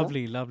 Thank you, Ziza.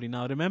 Lovely, lovely.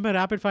 Now, remember,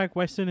 rapid fire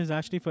question is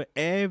actually for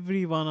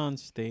everyone on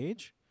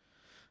stage,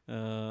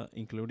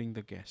 including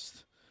the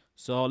guests.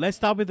 So let's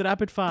start with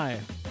rapid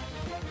fire.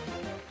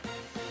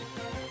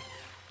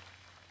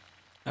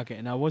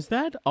 Okay, now was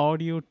that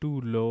audio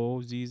too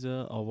low,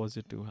 Ziza, or was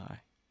it too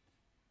high?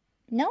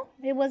 No,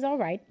 it was all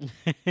right.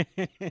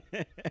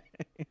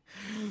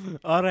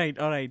 All right,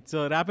 all right.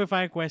 So rapid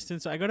fire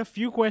questions. So I got a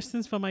few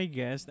questions for my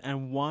guest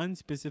and one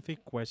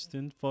specific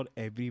question for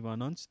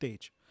everyone on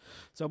stage.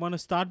 So I want to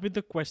start with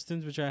the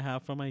questions which I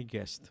have for my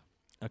guest.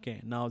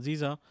 Okay, now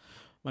Ziza,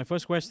 my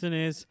first question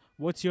is,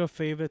 what's your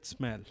favorite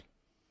smell?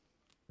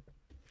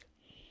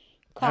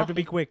 I have to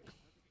be Coffee. quick.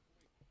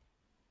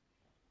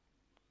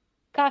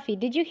 Coffee.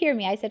 Did you hear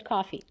me? I said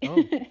coffee.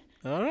 Oh,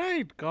 all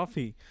right,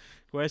 coffee.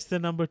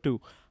 Question number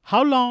two.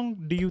 How long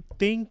do you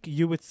think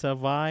you would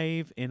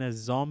survive in a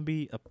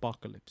zombie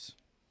apocalypse?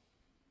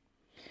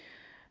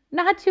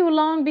 Not too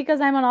long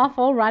because I'm an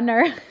awful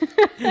runner.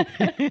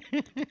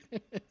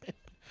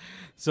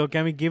 So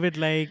can we give it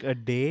like a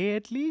day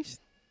at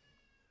least?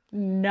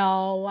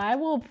 No, I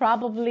will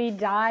probably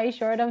die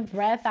short of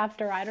breath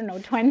after, I don't know,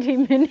 20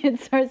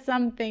 minutes or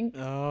something.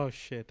 Oh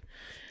shit.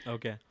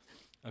 Okay.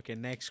 Okay,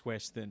 next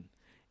question.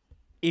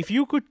 If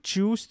you could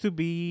choose to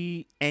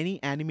be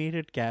any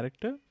animated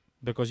character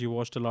because you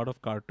watched a lot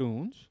of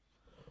cartoons,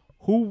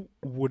 who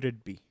would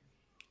it be?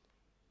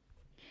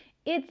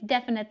 It's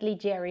definitely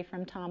Jerry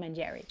from Tom and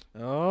Jerry.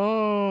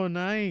 Oh,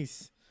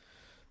 nice.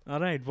 All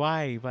right,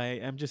 why?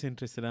 Why? I'm just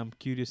interested. I'm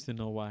curious to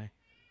know why.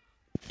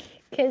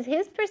 Because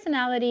his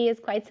personality is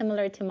quite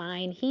similar to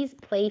mine. He's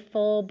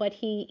playful, but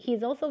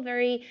he's also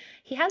very,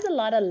 he has a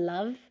lot of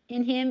love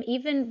in him.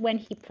 Even when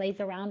he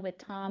plays around with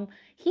Tom,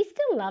 he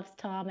still loves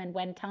Tom. And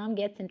when Tom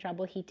gets in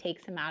trouble, he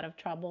takes him out of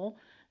trouble.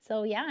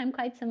 So yeah, I'm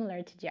quite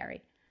similar to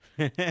Jerry.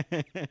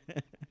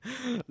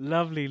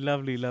 Lovely,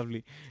 lovely,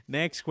 lovely.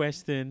 Next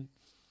question.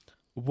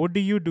 What do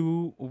you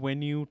do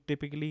when you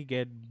typically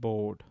get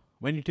bored?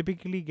 When you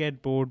typically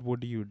get bored,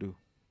 what do you do?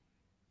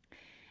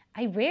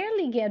 I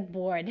rarely get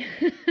bored.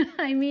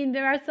 I mean,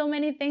 there are so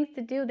many things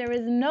to do. There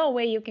is no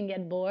way you can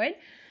get bored.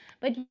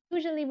 But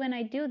usually, when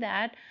I do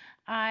that,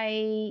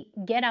 I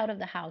get out of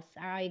the house.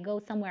 I go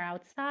somewhere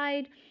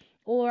outside,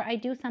 or I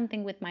do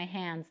something with my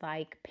hands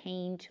like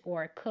paint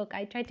or cook.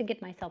 I try to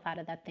get myself out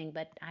of that thing,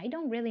 but I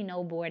don't really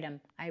know boredom.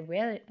 I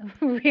really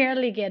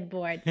rarely get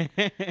bored.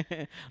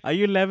 Are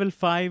you level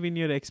 5 in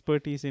your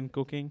expertise in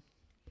cooking?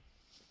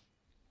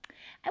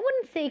 I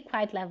wouldn't say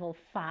quite level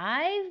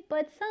 5,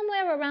 but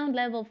somewhere around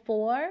level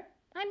 4.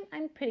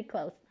 I'm pretty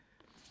close.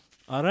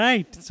 All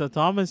right. So,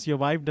 Thomas, your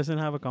wife doesn't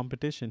have a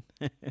competition.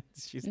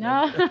 She's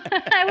level. No,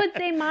 I would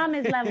say mom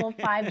is level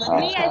 5, but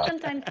me, I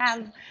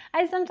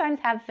sometimes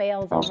have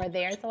fails over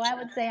there, so I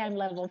would say I'm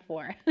level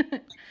 4.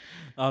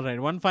 All right.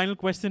 One final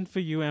question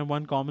for you and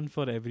one common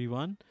for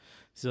everyone.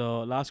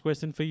 So, last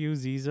question for you,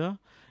 Ziza,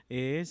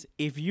 is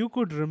if you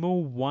could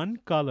remove one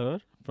color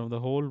from the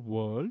whole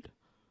world,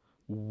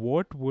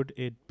 what would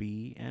it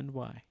be and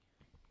why?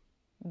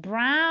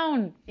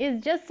 Brown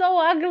is just so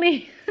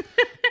ugly.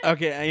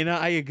 Okay,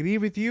 I agree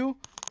with you.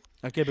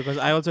 Okay, because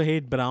I also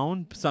hate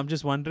brown. So I'm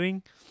just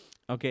wondering,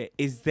 okay,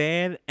 is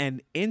there an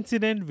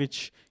incident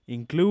which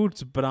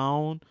includes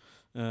brown,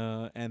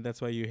 and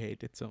that's why you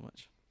hate it so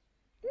much?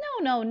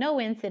 No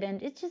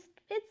incident. It's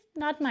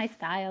not my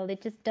style.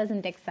 It just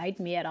doesn't excite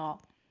me at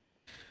all.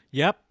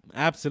 Yep,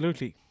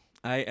 absolutely.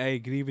 I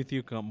agree with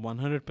you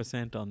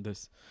 100% on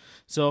this.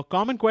 So,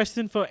 common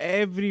question for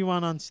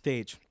everyone on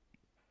stage.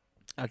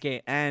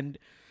 Okay, and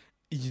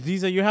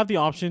these are you have the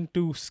option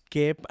to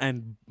skip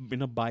and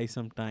buy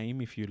some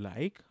time if you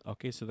like.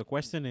 Okay, so the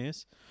question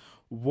is,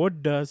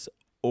 what does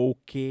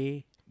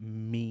okay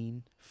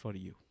mean for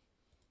you?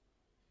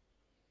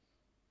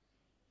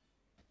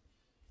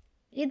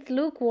 It's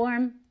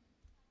lukewarm.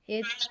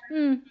 It's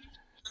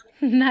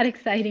not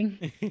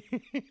exciting.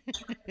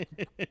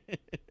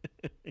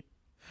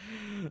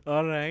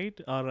 All right,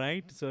 all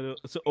right. So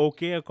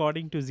okay,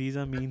 according to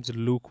Ziza, means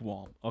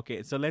lukewarm.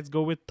 Okay, so let's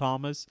go with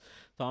Thomas.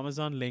 Thomas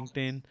on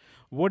LinkedIn.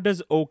 What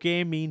does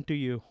okay mean to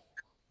you?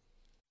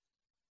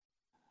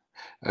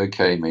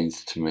 Okay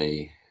means to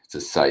me it's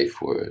a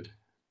safe word,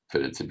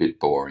 but it's a bit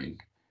boring.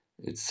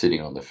 It's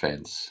sitting on the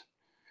fence,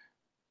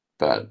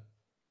 but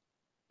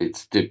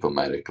it's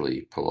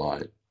diplomatically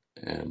polite,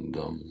 and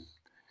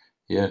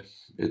yeah,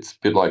 it's a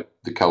bit like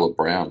the color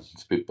brown.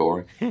 It's a bit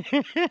boring,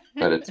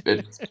 but it's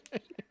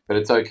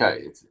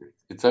okay.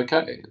 It's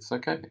okay. It's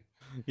okay.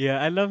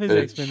 Yeah, I love his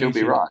But she'll be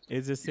explanation. right.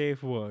 It's a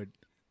safe word,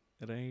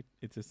 right?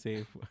 It's a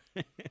safe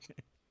word.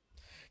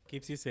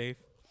 Keeps you safe.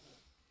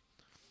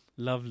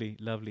 Lovely,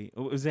 lovely.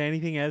 Is there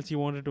anything else you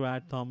wanted to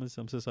add, Thomas?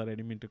 I'm so sorry, I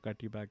didn't mean to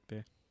cut you back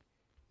there.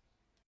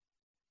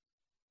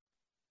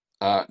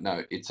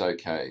 No, it's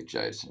okay,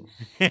 Jason.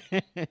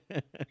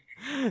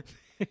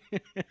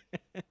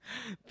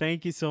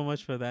 Thank you so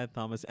much for that,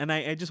 Thomas. And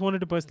I just wanted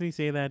to personally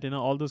say that,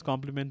 all those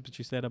compliments which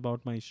you said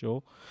about my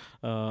show,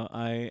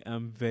 I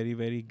am very,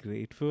 very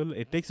grateful.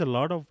 It takes a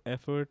lot of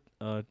effort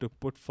to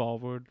put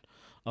forward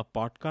a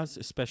podcast,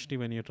 especially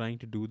when you're trying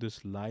to do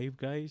this live,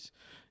 guys.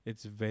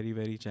 It's very,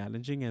 very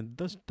challenging and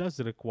this does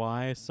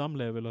require some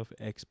level of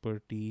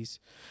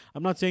expertise.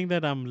 I'm not saying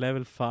that I'm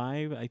level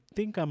 5. I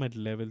think I'm at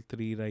level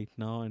 3 right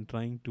now and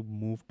trying to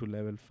move to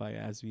level 5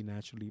 as we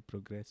naturally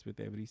progress with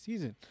every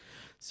season.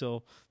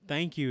 So,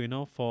 thank you,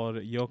 for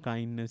your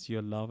kindness,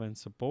 your love, and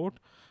support.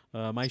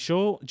 My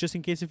show, just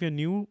in case if you're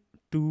new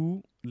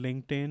to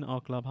LinkedIn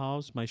or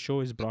Clubhouse, my show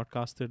is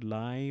broadcasted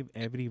live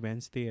every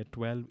Wednesday at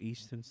 12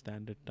 Eastern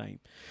Standard Time.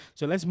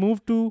 So let's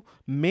move to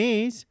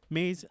Maze.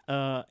 Maze,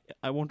 I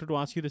wanted to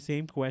ask you the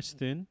same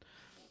question.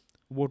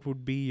 What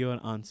would be your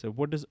answer?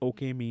 What does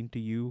okay mean to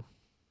you?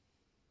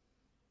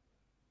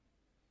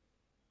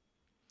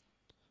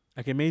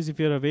 Okay, Maze, if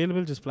you're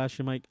available, just flash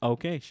your mic.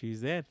 Okay,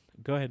 she's there.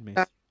 Go ahead, Uh,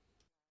 Maze.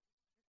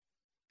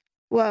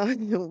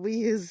 well, we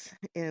use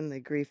in the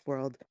grief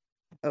world,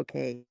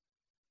 okay,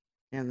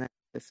 and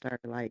that's our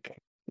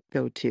like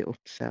go to.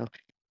 So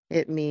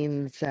it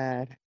means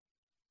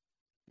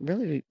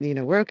really,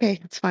 we're okay.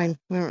 It's fine.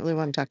 We don't really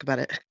want to talk about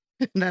it.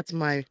 That's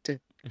my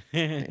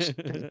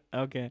definition.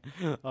 Okay.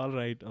 All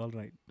right. All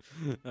right.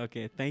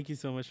 Okay. Thank you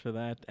so much for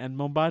that. And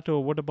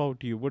Mombato, what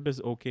about you? What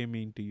does okay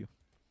mean to you?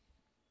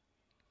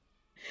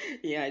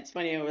 Yeah, it's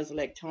funny. I was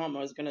like Tom.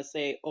 I was gonna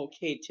say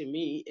okay to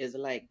me is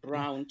like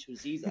brown to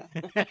Ziza.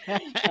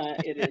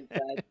 It is.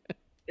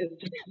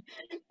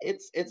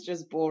 It's, it's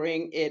just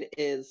boring. It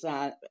is.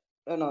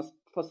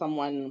 For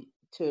someone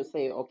to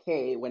say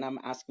okay when I'm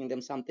asking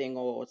them something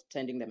or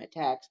sending them a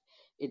text,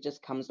 it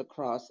just comes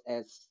across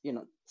as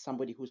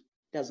somebody who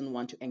doesn't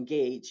want to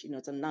engage.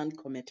 It's a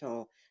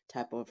non-committal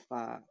type of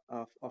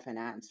an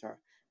answer.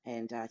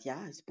 And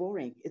yeah, it's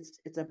boring. It's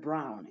a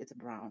brown. It's a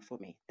brown for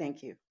me.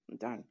 Thank you. I'm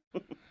done.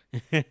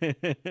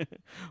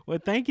 Well,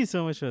 thank you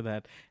so much for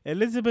that.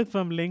 Elizabeth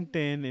from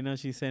LinkedIn,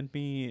 she sent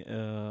me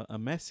a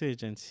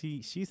message, and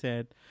she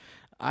said,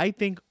 I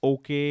think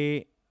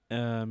okay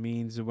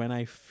means when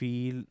I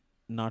feel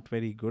not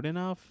very good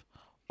enough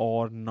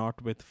or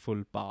not with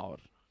full power.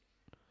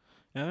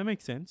 Yeah, that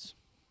makes sense.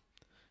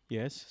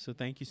 Yes. So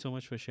thank you so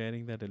much for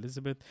sharing that,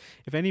 Elizabeth.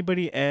 If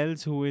anybody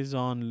else who is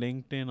on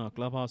LinkedIn or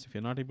Clubhouse, if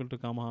you're not able to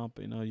come up,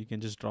 you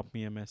can just drop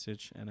me a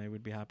message and I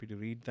would be happy to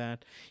read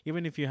that.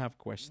 Even if you have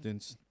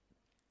questions.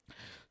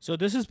 So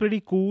this is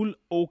pretty cool.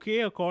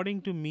 Okay,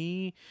 according to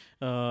me,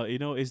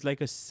 is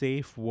like a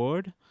safe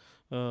word.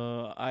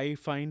 I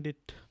find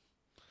it.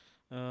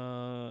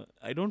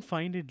 I don't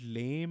find it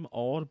lame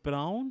or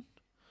brown.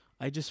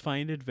 I just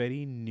find it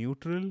very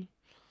neutral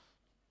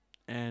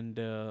and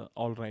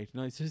all right.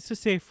 No, it's a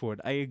safe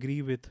word. I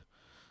agree with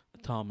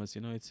Thomas.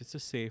 It's a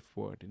safe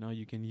word.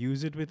 You can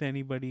use it with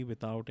anybody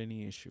without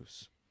any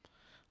issues.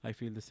 I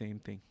feel the same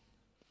thing.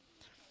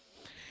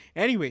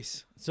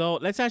 Anyways, so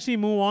let's actually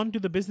move on to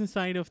the business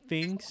side of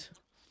things.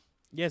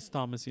 Yes,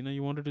 Thomas.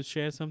 You wanted to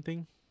share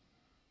something.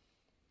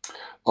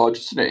 Oh,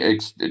 just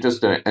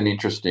an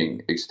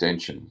interesting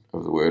extension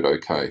of the word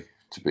okay,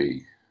 to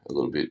be a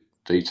little bit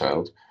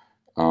detailed.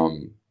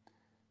 Um,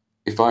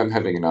 if I'm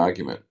having an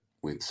argument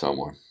with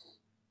someone,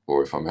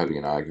 or if I'm having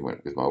an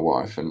argument with my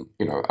wife, and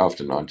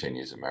after 19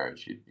 years of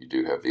marriage, you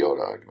do have the odd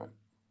argument.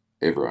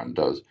 Everyone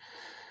does,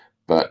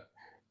 but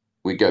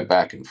we go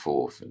back and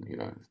forth, and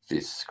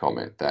this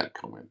comment, that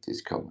comment,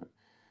 this comment,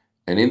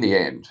 and in the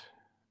end,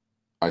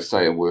 I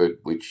say a word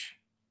which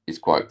is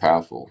quite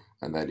powerful,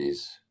 and that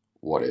is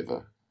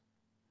whatever.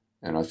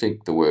 And I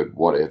think the word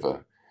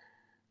whatever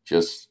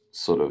just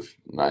sort of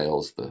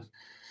nails the.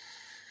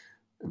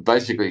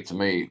 Basically, to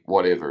me,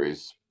 whatever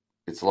is,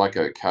 it's like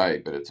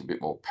okay, but it's a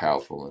bit more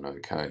powerful than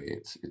okay.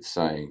 It's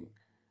saying,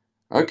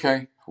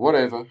 okay,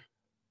 whatever,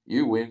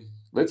 you win.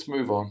 Let's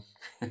move on.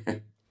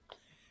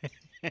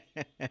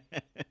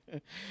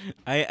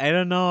 I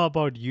don't know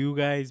about you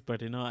guys,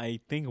 but I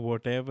think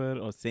whatever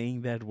or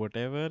saying that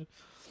whatever,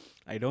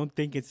 I don't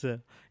think it's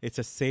a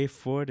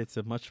safe word. It's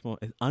a much more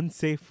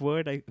unsafe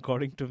word,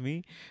 according to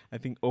me. I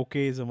think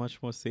okay is a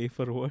much more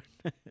safer word.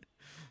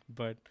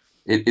 But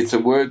It's a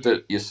word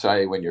that you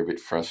say when you're a bit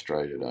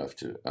frustrated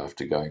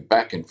after going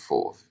back and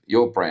forth.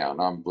 You're brown,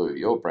 I'm blue.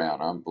 You're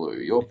brown, I'm blue.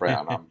 You're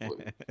brown, I'm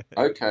blue.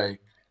 Okay,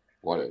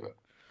 whatever.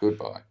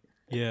 Goodbye.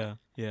 yeah,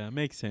 yeah,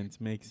 makes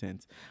sense, makes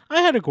sense.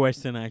 I had a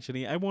question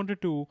actually. I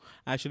wanted to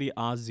actually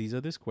ask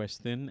Ziza this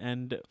question,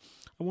 and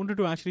I wanted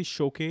to actually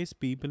showcase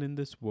people in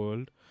this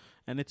world.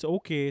 And it's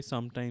okay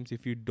sometimes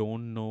if you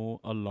don't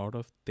know a lot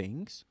of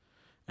things,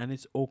 and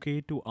it's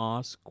okay to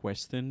ask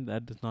question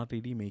that does not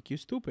really make you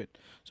stupid.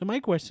 So my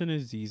question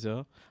is,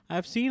 Ziza,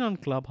 I've seen on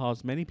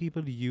Clubhouse many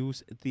people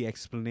use the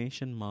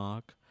exclamation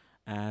mark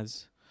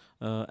as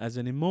as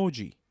an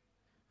emoji.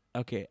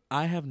 Okay,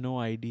 I have no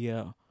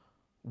idea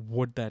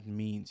what that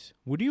means.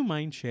 Would you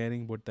mind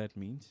sharing what that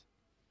means?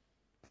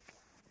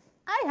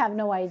 I have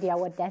no idea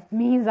what that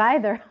means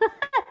either.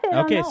 I don't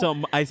Okay, know.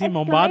 so I see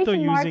Mombato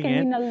Exclamation mark using can it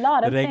mean a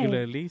lot of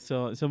things. regularly.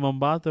 So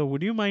Mombato,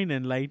 would you mind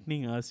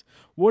enlightening us?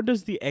 What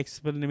does the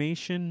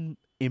exclamation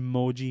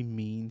emoji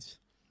means?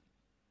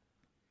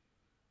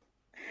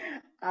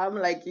 I'm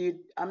like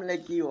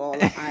you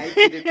all. I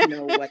didn't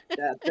know what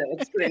the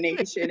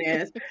explanation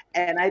is,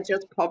 and I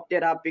just popped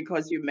it up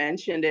because you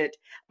mentioned it.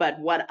 But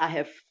what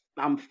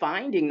I'm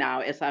finding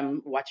now as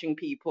I'm watching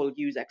people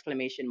use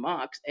exclamation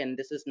marks, and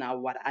this is now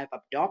what I've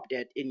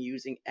adopted in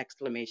using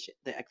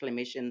the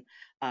exclamation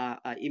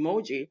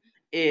emoji,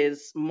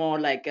 is more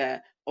like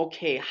a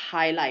okay,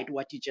 highlight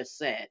what you just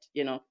said.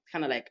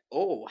 Kind of like,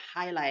 oh,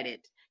 highlight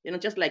it.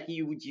 Just like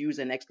you would use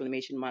an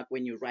exclamation mark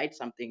when you write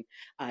something.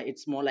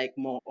 It's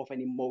more of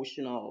an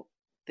emotional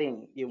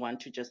thing. You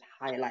want to just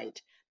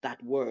highlight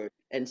that word.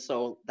 And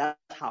so that's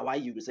how I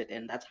use it.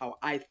 And that's how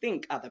I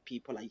think other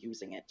people are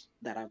using it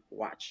that I've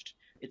watched.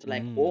 It's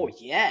like, oh, Mm.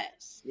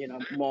 yes,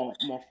 more,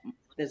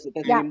 there's an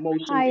Yeah,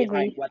 emotion I behind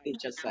agree. what they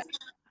just said.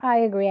 I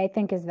agree. I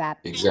think is that.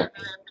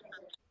 Exactly.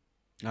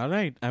 All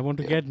right. I want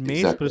to Yeah, get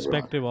May's exactly right.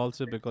 perspective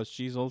also because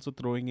she's also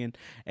throwing in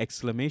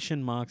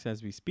exclamation marks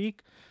as we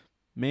speak.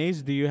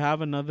 Maze, do you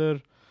have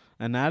another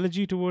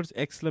analogy towards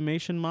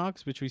exclamation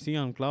marks which we see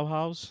on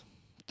Clubhouse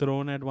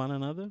thrown at one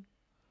another?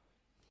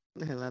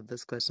 I love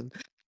this question.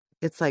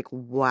 It's like,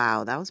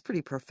 wow, that was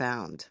pretty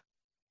profound.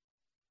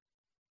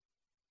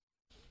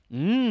 Oh, I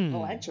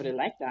Mm. actually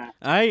like that.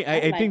 I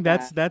I think like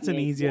that. that's an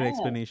Yeah, easier yes,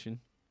 explanation.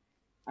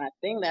 I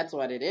think that's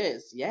what it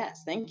is.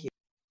 Yes, thank you.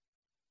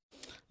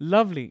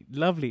 Lovely,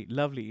 lovely,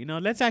 lovely.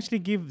 Let's actually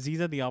give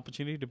Ziza the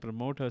opportunity to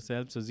promote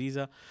herself. So,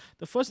 Ziza,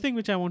 the first thing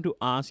which I want to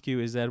ask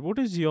you is that what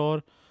is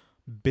your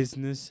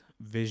business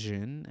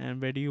vision and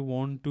where do you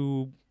want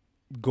to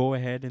go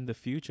ahead in the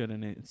future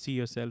and see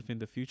yourself in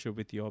the future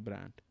with your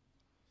brand?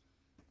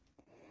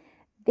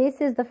 This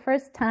is the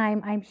first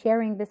time I'm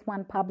sharing this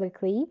one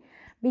publicly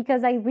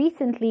because I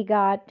recently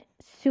got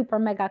super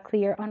mega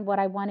clear on what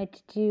I wanted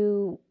to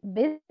do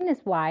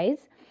business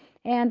wise.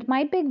 And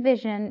my big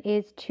vision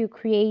is to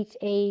create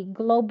a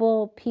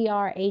global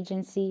PR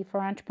agency for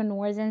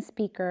entrepreneurs and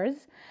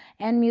speakers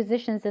and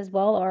musicians as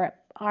well, or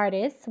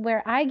artists,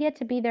 where I get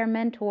to be their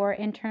mentor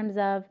in terms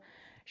of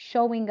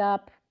showing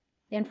up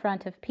in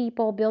front of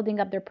people, building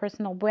up their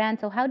personal brand.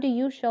 So, how do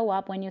you show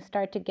up when you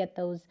start to get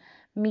those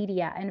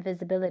media and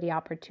visibility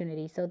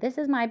opportunities? So, this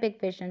is my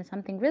big vision,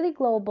 something really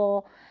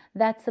global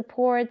that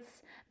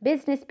supports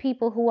business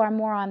people who are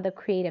more on the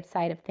creative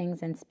side of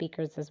things and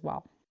speakers as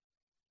well.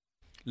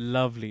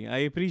 Lovely. I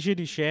appreciate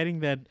you sharing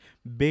that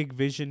big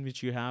vision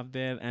which you have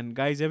there. And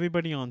guys,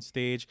 everybody on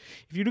stage,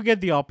 if you do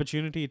get the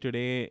opportunity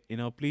today,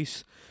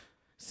 please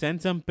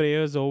send some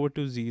prayers over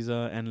to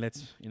Ziza and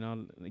let's,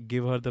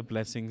 give her the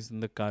blessings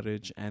and the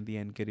courage and the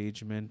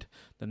encouragement,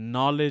 the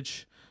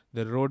knowledge,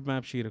 the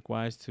roadmap she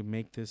requires to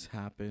make this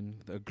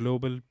happen. The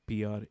global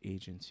PR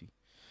agency.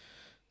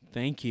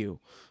 Thank you.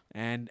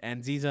 And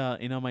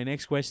Ziza, my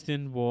next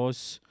question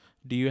was,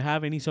 do you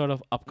have any sort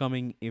of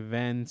upcoming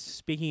events,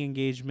 speaking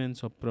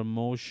engagements or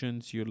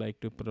promotions you like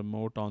to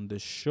promote on the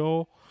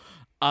show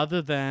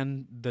other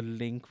than the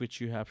link which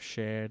you have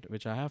shared,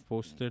 which I have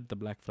posted, the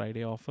Black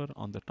Friday offer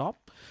on the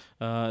top?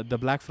 The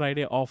Black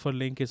Friday offer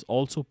link is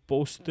also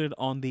posted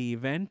on the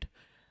event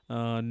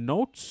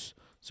notes.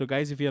 So,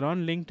 guys, if you're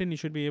on LinkedIn, you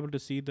should be able to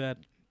see that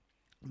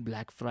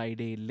Black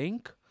Friday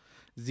link.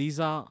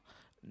 Ziza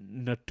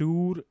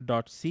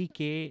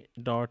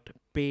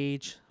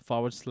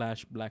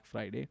natur.ck.page/Black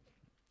Friday.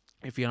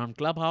 If you're on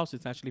Clubhouse,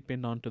 it's actually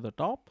pinned onto the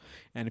top.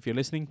 And if you're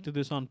listening to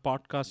this on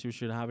podcast, you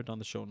should have it on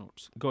the show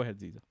notes. Go ahead,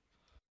 Ziza.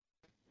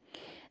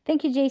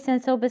 Thank you, Jason.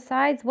 So,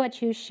 besides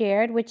what you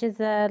shared, which is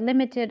a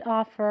limited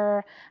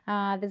offer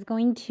that's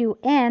going to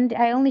end,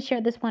 I only share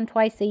this one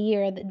twice a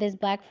year, this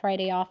Black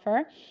Friday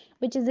offer,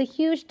 which is a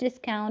huge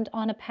discount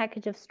on a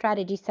package of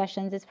strategy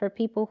sessions. It's for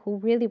people who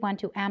really want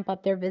to amp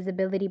up their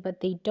visibility,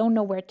 but they don't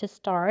know where to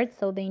start.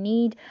 So, they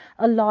need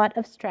a lot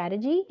of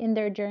strategy in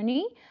their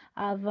journey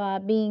of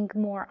being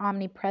more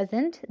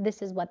omnipresent.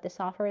 This is what this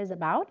offer is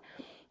about.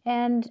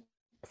 And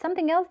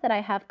something else that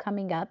I have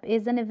coming up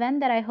is an event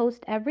that I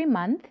host every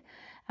month.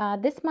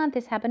 This month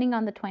is happening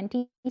on the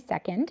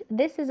 22nd.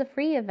 This is a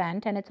free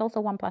event and it's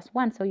also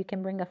 1+1, so you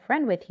can bring a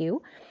friend with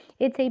you.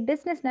 It's a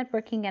business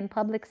networking and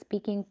public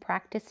speaking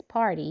practice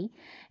party.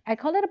 I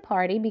call it a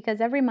party because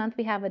every month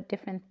we have a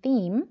different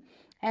theme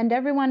and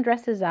everyone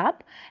dresses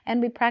up and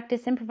we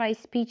practice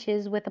improvised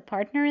speeches with a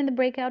partner in the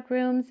breakout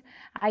rooms.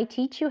 I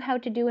teach you how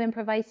to do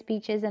improvised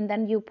speeches and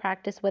then you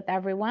practice with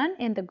everyone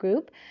in the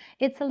group.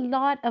 It's a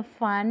lot of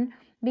fun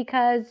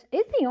because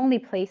it's the only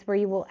place where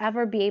you will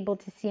ever be able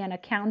to see an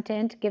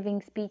accountant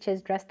giving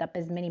speeches dressed up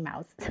as Minnie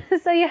Mouse.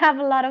 So you have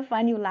a lot of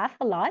fun, you laugh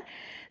a lot.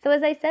 So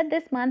as I said,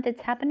 this month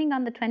it's happening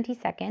on the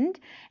 22nd,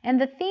 and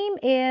the theme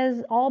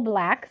is all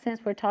black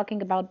since we're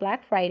talking about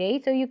Black Friday.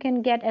 So you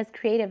can get as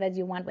creative as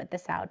you want with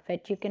this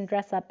outfit. You can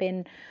dress up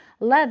in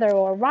leather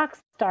or rock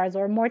stars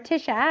or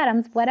Morticia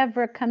Adams,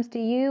 whatever comes to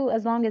you,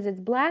 as long as it's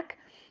black.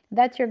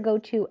 That's your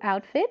go-to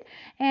outfit.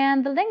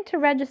 And the link to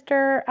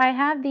register, I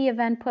have the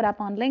event put up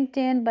on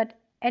LinkedIn, but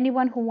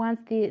anyone who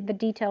wants the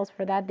details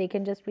for that, they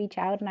can just reach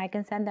out and I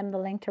can send them the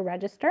link to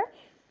register.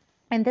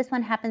 And this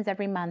one happens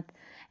every month,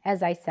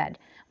 as I said,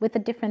 with a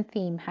different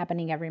theme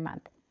happening every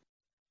month.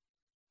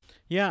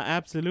 Yeah,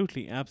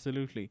 absolutely,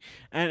 absolutely.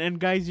 And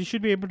guys, you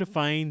should be able to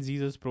find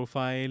Ziza's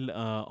profile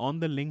on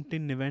the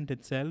LinkedIn event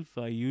itself.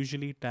 I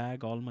usually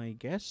tag all my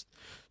guests.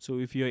 So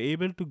if you're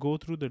able to go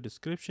through the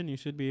description, you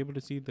should be able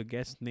to see the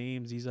guest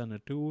name, Ziza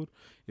Natur.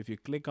 If you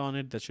click on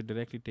it, that should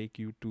directly take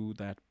you to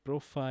that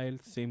profile.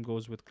 Same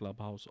goes with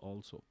Clubhouse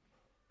also.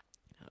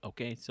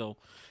 Okay, so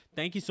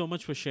thank you so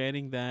much for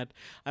sharing that.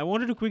 I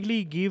wanted to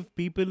quickly give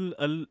people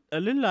a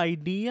little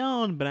idea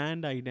on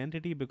brand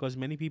identity because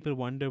many people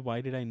wonder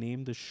why did I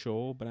name the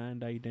show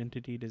Brand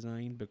Identity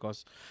Design,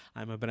 because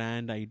I'm a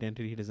brand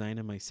identity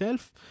designer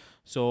myself.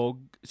 So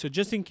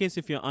just in case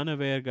if you're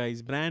unaware,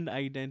 guys, brand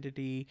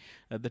identity,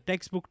 the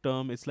textbook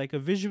term, it's like a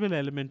visual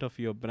element of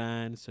your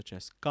brand such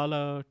as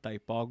color,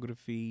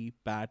 typography,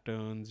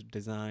 patterns,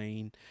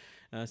 design,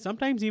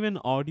 sometimes even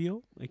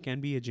audio. It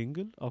can be a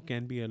jingle or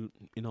can be a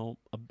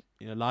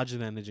larger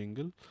than a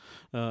jingle.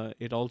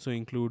 It also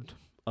include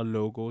a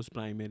logos,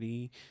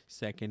 primary,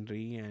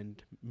 secondary,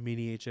 and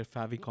miniature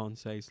favicon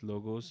size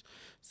logos.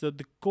 So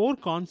the core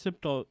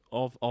concept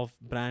of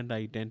brand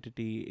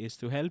identity is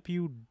to help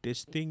you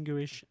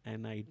distinguish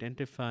and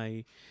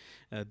identify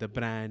the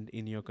brand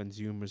in your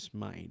consumer's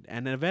mind.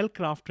 And a well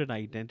crafted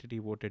identity,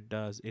 what it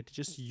does, it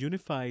just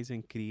unifies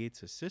and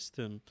creates a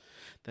system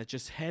that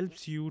just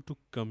helps you to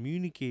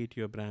communicate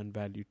your brand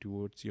value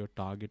towards your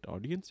target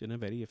audience in a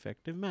very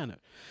effective manner.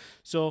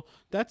 So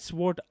that's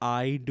what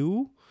I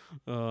do,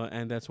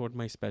 and that's what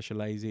my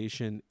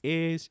specialization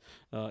is.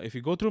 If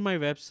you go through my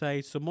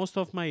website, so most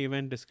of my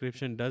event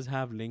description does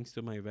have links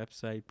to my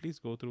website. Please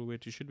go through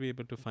it. You should be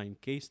able to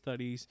find case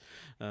studies,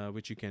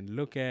 which you can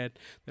look at.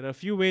 There are a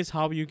few ways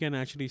how you can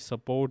actually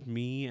support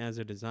me as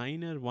a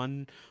designer.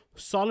 One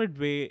solid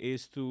way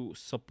is to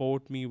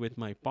support me with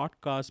my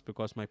podcast,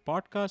 because my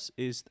podcast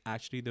is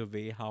actually the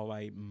way how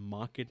I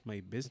market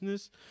my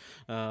business,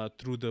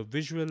 through the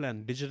visual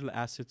and digital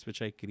assets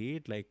which I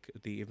create, like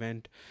the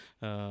event,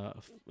 the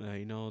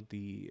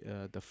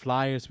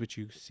flyers which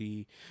you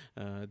see,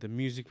 the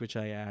music which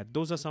I add.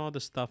 Those are some of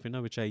the stuff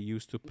which I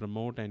use to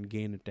promote and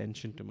gain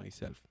attention to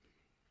myself.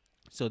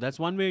 So that's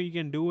one way you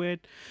can do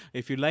it.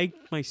 If you like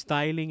my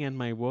styling and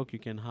my work, you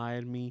can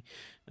hire me,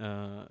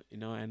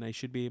 and I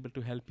should be able to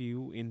help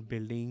you in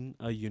building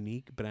a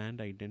unique brand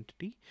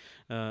identity.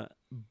 uh,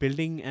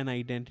 Building an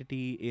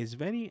identity is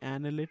very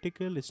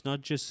analytical. It's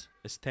not just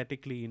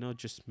aesthetically,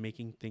 just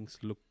making things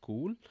look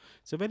cool.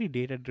 It's a very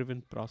data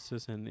driven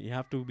process, and you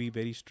have to be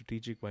very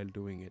strategic while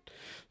doing it.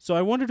 So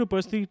I wanted to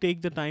personally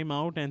take the time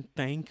out and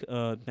thank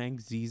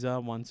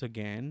Ziza once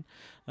again,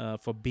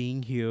 for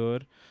being here,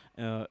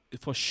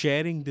 for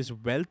sharing this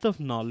wealth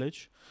of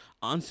knowledge,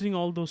 answering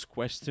all those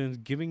questions,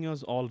 giving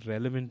us all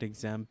relevant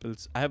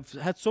examples. I have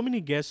had so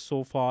many guests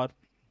so far,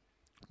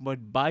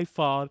 but by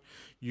far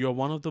you're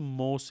one of the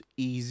most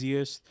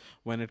easiest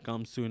when it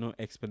comes to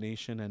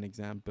explanation and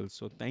examples.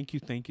 So thank you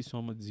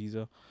so much,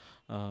 Ziza,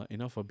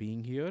 for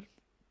being here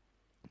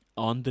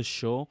on the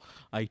show.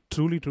 I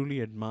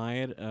truly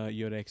admire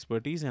your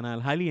expertise, and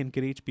I'll highly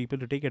encourage people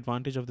to take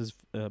advantage of this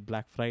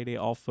Black Friday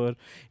offer.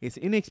 It's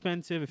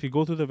inexpensive. If you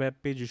go to the web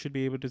page, you should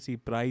be able to see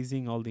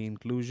pricing, all the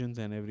inclusions,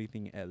 and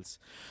everything else.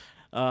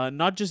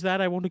 Not just that,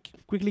 I want to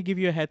quickly give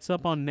you a heads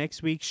up on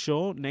next week's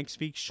show. Next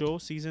week's show,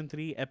 season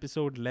 3,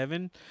 episode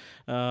 11.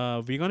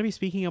 We're going to be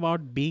speaking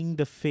about being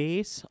the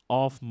face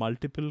of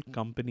multiple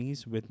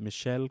companies with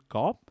Michelle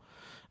Kopp.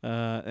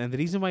 And the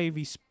reason why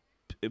we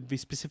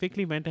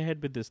specifically went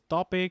ahead with this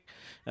topic,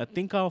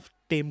 think of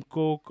Tim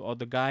Cook or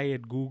the guy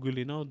at Google,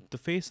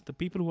 the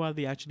people who are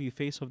the actually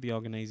face of the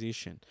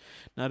organization.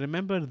 Now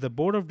remember, the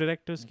board of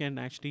directors can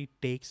actually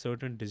take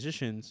certain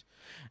decisions,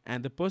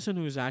 and the person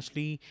who is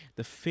actually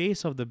the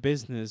face of the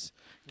business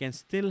can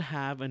still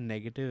have a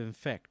negative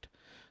effect.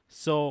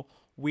 So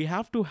we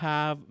have to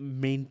have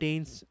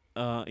maintains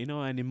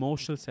an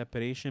emotional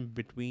separation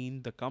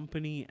between the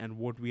company and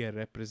what we are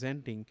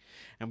representing,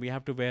 and we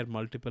have to wear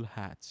multiple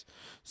hats.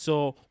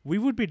 So we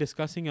would be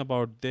discussing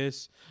about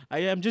this. I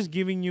am just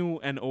giving you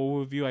an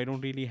overview. I don't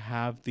really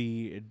have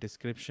the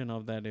description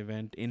of that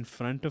event in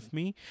front of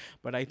me,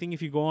 but I think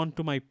if you go on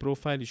to my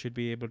profile, you should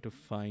be able to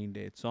find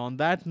it. So on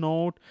that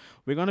note,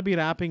 we're going to be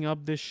wrapping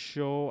up this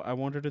show. I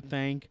wanted to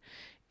thank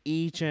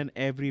each and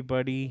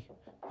everybody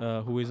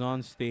who is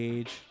on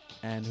stage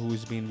and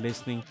who's been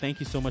listening. Thank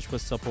you so much for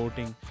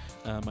supporting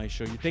my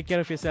show. You take care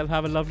of yourself.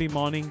 Have a lovely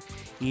morning,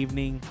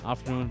 evening,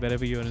 afternoon,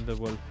 wherever you're in the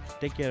world.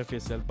 Take care of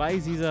yourself. Bye,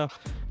 Ziza,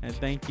 and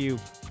thank you.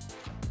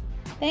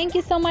 Thank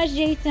you so much,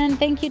 Jason.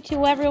 Thank you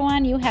to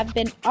everyone. You have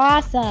been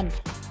awesome.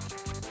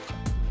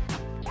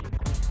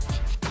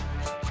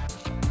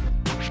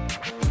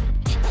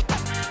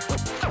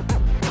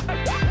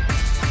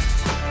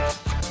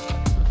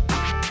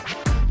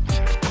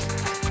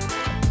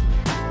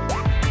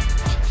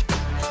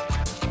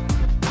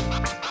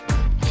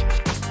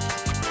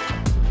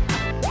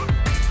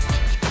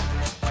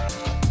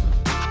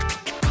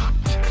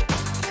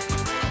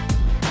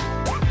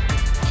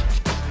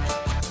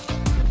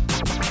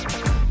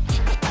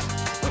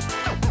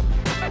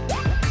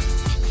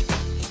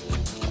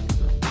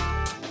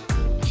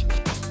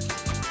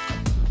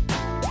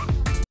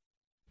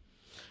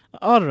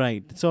 All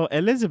right. So,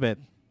 Elizabeth,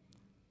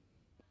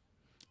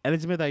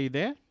 are you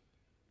there?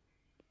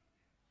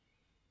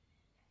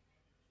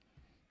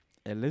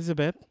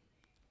 Elizabeth?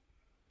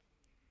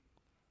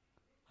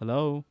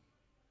 Hello?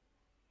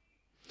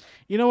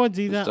 You know what,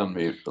 Just Ziza?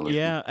 unmute, Elizabeth.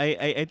 Yeah,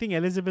 I think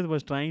Elizabeth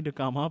was trying to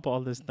come up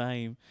all this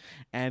time,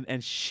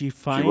 and she She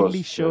finally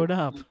was. showed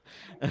up.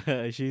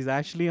 She's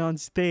actually on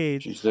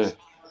stage, She's there.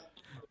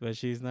 but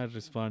she's not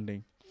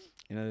responding.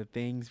 The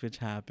things which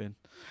happen.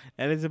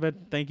 Elizabeth,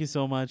 thank you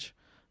so much.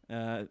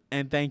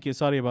 And thank you.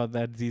 Sorry about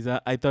that, Ziza.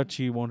 I thought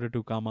she wanted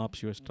to come up.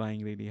 She was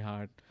trying really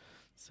hard.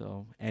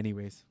 So,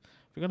 anyways,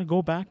 we're going to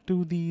go back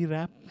to the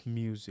rap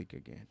music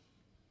again.